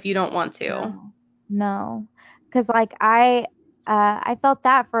people if you don't want to. no. Cuz like I felt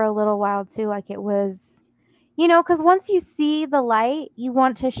that for a little while too, like it was, cuz once you see the light, you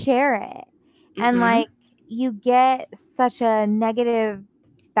want to share it. And like you get such a negative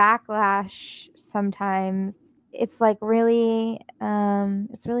backlash sometimes. It's like really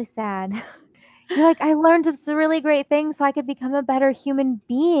it's really sad. You're like, I learned it's a really great thing so I could become a better human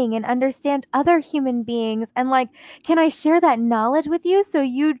being and understand other human beings. And like, can I share that knowledge with you so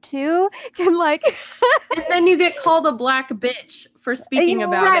you too can like And then you get called a black bitch for speaking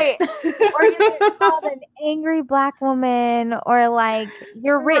about right. it. Or you get called an angry black woman, or like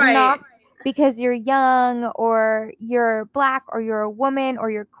you're written Right. off because you're young or you're black or you're a woman or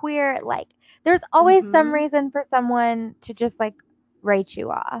you're queer. Like there's always some reason for someone to just like write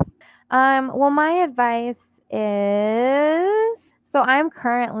you off. Well, my advice is, so I'm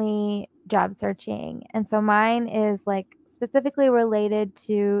currently job searching, and so mine is like specifically related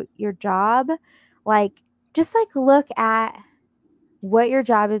to your job. Like, just like look at what your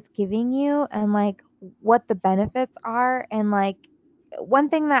job is giving you and like what the benefits are. And like, one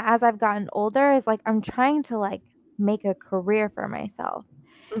thing that as I've gotten older is like, I'm trying to like make a career for myself.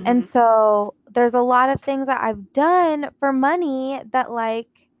 And so there's a lot of things that I've done for money that like,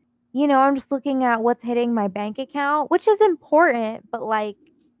 I'm just looking at what's hitting my bank account, which is important, but like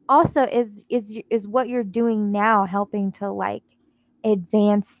also is what you're doing now helping to like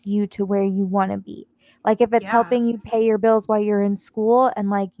advance you to where you want to be. Like if it's Yeah. helping you pay your bills while you're in school and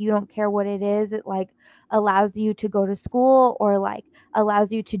like you don't care what it is, it like allows you to go to school or like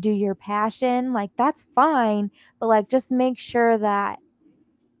allows you to do your passion, like that's fine, but like just make sure that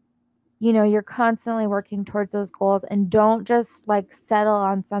you're constantly working towards those goals and don't just like settle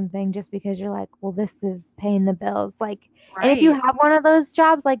on something just because you're like, well, this is paying the bills. Like, and if you Right. have one of those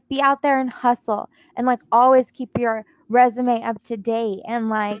jobs, like be out there and hustle and like always keep your resume up to date and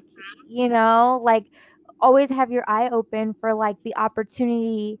like, like always have your eye open for like the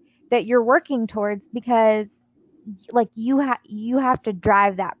opportunity that you're working towards because like you have to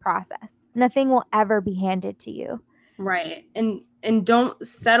drive that process. Nothing will ever be handed to you. Right. And don't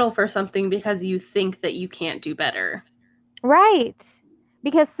settle for something because you think that you can't do better. Right.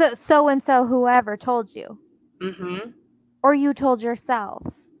 Because so and so whoever told you or you told yourself,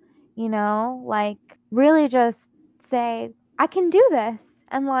 like really just say, I can do this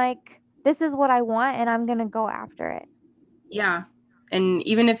and like this is what I want and I'm going to go after it. Yeah. And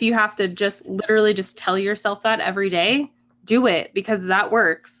even if you have to just literally just tell yourself that every day, do it because that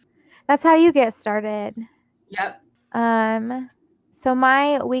works. That's how you get started. Yep. So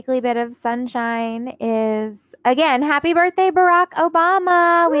my weekly bit of sunshine is again, happy birthday, Barack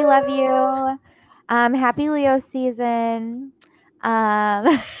Obama. We love you. Happy Leo season.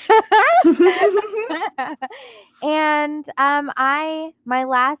 Um, and my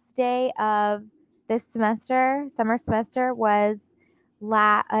last day of this summer semester was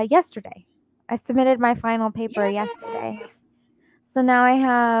yesterday. I submitted my final paper yesterday. So now I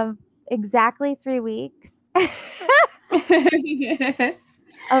have exactly 3 weeks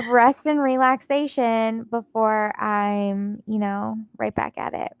of rest and relaxation before I'm, right back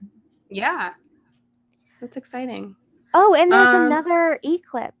at it. Yeah. That's exciting. Oh, and there's another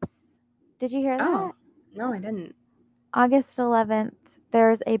eclipse. Did you hear that? Oh, no, I didn't. August 11th,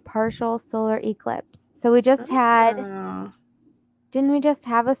 there's a partial solar eclipse. So we just had, didn't we just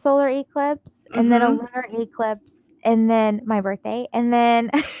have a solar eclipse and then a lunar eclipse and then my birthday and then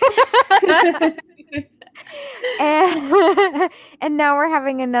and now we're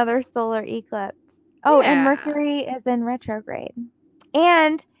having another solar eclipse. Oh, and Mercury is in retrograde.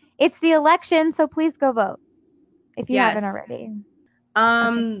 And it's the election, so please go vote if you haven't already.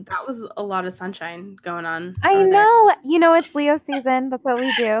 That was a lot of sunshine going on. I know. It's Leo season. That's what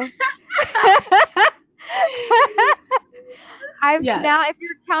we do. Yes. Now, if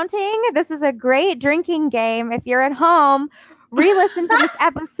you're counting, this is a great drinking game. If you're at home, re-listen to this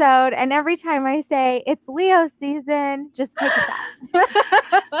episode, and every time I say it's Leo season, just take a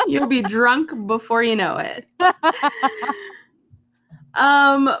shot. You'll be drunk before you know it.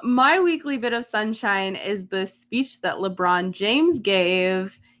 My weekly bit of sunshine is the speech that LeBron James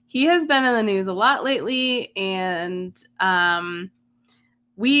gave. He has been in the news a lot lately, and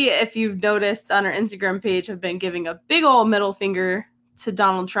we, if you've noticed on our Instagram page, have been giving a big old middle finger to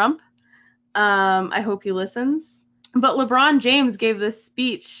Donald Trump. I hope he listens. But LeBron James gave this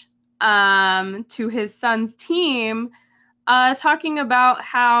speech to his son's team, talking about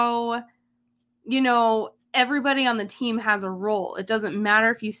how, everybody on the team has a role. It doesn't matter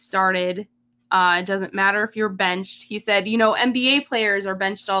if you started. It doesn't matter if you're benched. He said, NBA players are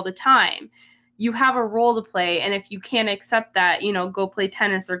benched all the time. You have a role to play, and if you can't accept that, go play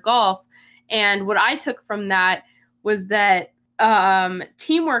tennis or golf. And what I took from that was that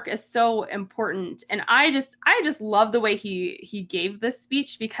teamwork is so important. And I just love the way he gave this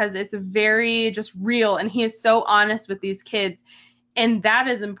speech, because it's very just real, and he is so honest with these kids. And that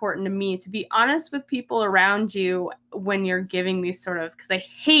is important to me, to be honest with people around you when you're giving these because I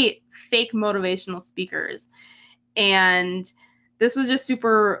hate fake motivational speakers. And this was just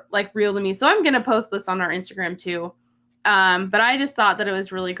super real to me. So I'm going to post this on our Instagram too. But I just thought that it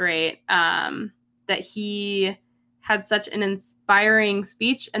was really great that he had such an inspiring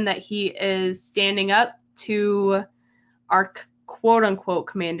speech, and that he is standing up to our quote unquote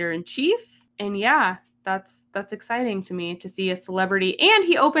commander in chief. And yeah, that's exciting to me to see a celebrity. And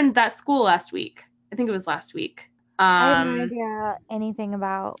he opened that school last week. I think it was last week. I have no idea anything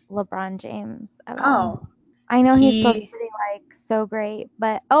about LeBron James at all. Oh. I know he's supposed to be so great,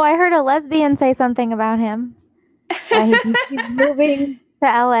 but I heard a lesbian say something about him. He's moving to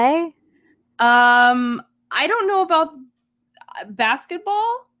LA. I don't know about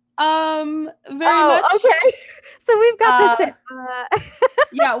basketball very much. Okay. So we've got this.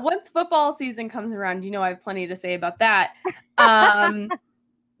 Yeah, once football season comes around, I have plenty to say about that.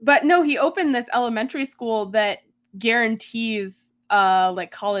 But no, he opened this elementary school that guarantees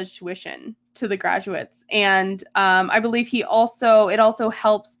college tuition to the graduates. And I believe it also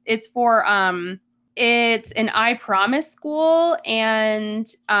helps. It's for it's an I Promise school,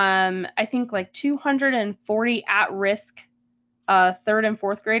 and I think 240 at-risk third and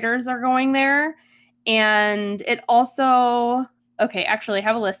fourth graders are going there. And it also, okay, actually I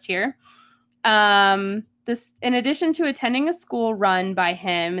have a list here. This, in addition to attending a school run by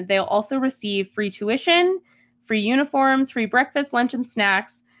him, they'll also receive free tuition, free uniforms, free breakfast, lunch, and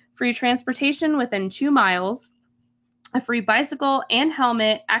snacks, free transportation within 2 miles, a free bicycle and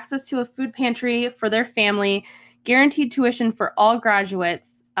helmet, access to a food pantry for their family, guaranteed tuition for all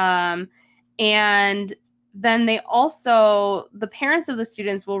graduates, and then the parents of the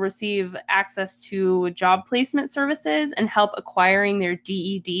students will receive access to job placement services and help acquiring their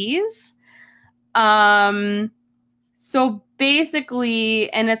GEDs. So basically,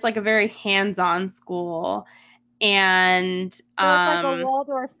 and it's a very hands-on school, and so it's like a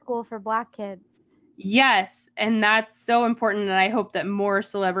Waldorf school for Black kids. Yes, and that's so important, and I hope that more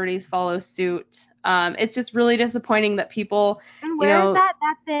celebrities follow suit. It's just really disappointing that people. And where is that?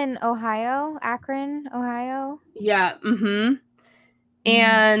 That's in Ohio, Akron, Ohio. Yeah.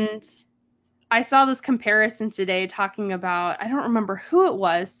 And I saw this comparison today talking about, I don't remember who it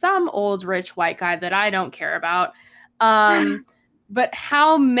was, some old rich white guy that I don't care about. But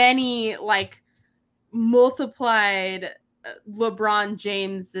how many multiplied LeBron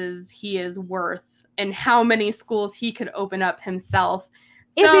James's he is worth, and how many schools he could open up himself.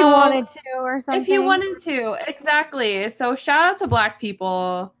 If he wanted to or something. If he wanted to, exactly. So shout out to Black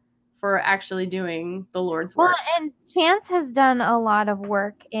people for actually doing the Lord's work. Well, and Chance has done a lot of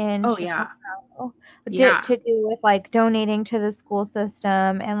work in Chicago to do with donating to the school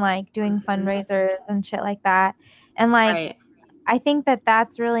system and doing fundraisers and shit like that. And right. I think that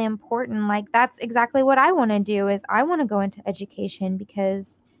that's really important. That's exactly what I want to do. Is I want to go into education,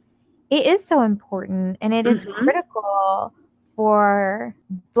 because it is so important, and it is critical for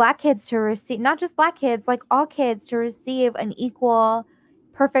Black kids to receive, not just Black kids, all kids to receive an equal,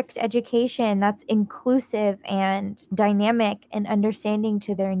 perfect education that's inclusive and dynamic and understanding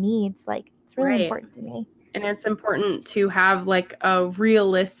to their needs. It's really important to me. And it's important to have a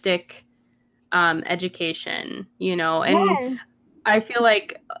realistic education, and I feel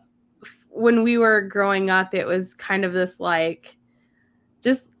when we were growing up, it was kind of this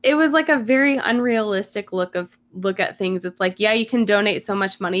it was a very unrealistic look at things. It's yeah, you can donate so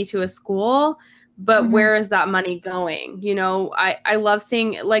much money to a school, but Mhm. where is that money going? You know, I love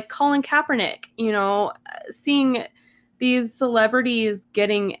seeing like Colin Kaepernick, you know, seeing these celebrities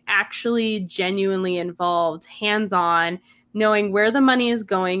getting actually genuinely involved, hands-on, knowing where the money is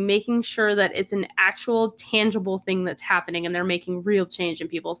going, making sure that it's an actual tangible thing that's happening and they're making real change in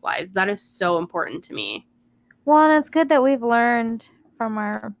people's lives. That is so important to me. Well, and it's good that we've learned from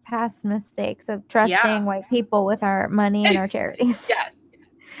our past mistakes of trusting white people with our money and our charities. Yes,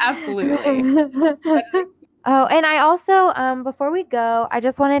 absolutely. Oh, and I also, before we go, I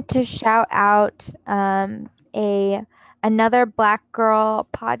just wanted to shout out another Black girl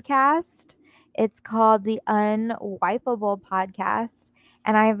podcast. It's called the Unwifeable Podcast,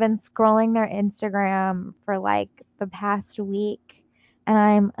 and I've been scrolling their Instagram for like the past week, and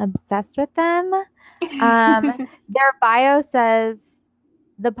I'm obsessed with them. Their bio says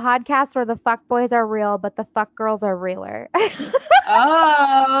the podcast where the fuck boys are real, but the fuck girls are realer.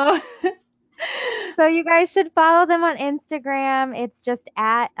 Oh. So you guys should follow them on Instagram. It's just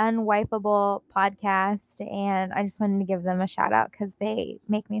at Unwifeable Podcast. And I just wanted to give them a shout out because they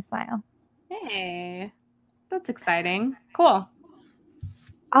make me smile. Hey, that's exciting. Cool.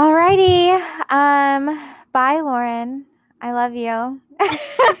 Alrighty. Bye, Lauren. I love you.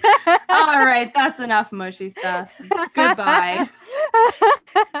 All right, that's enough mushy stuff. Goodbye.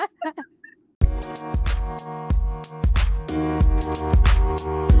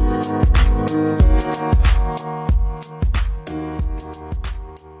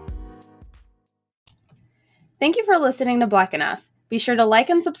 Thank you for listening to Black Enough. Be sure to like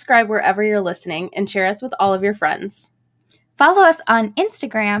and subscribe wherever you're listening and share us with all of your friends. Follow us on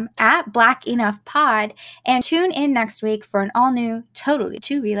Instagram at Black Enough Pod and tune in next week for an all new, totally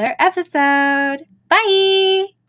two-wheeler episode. Bye!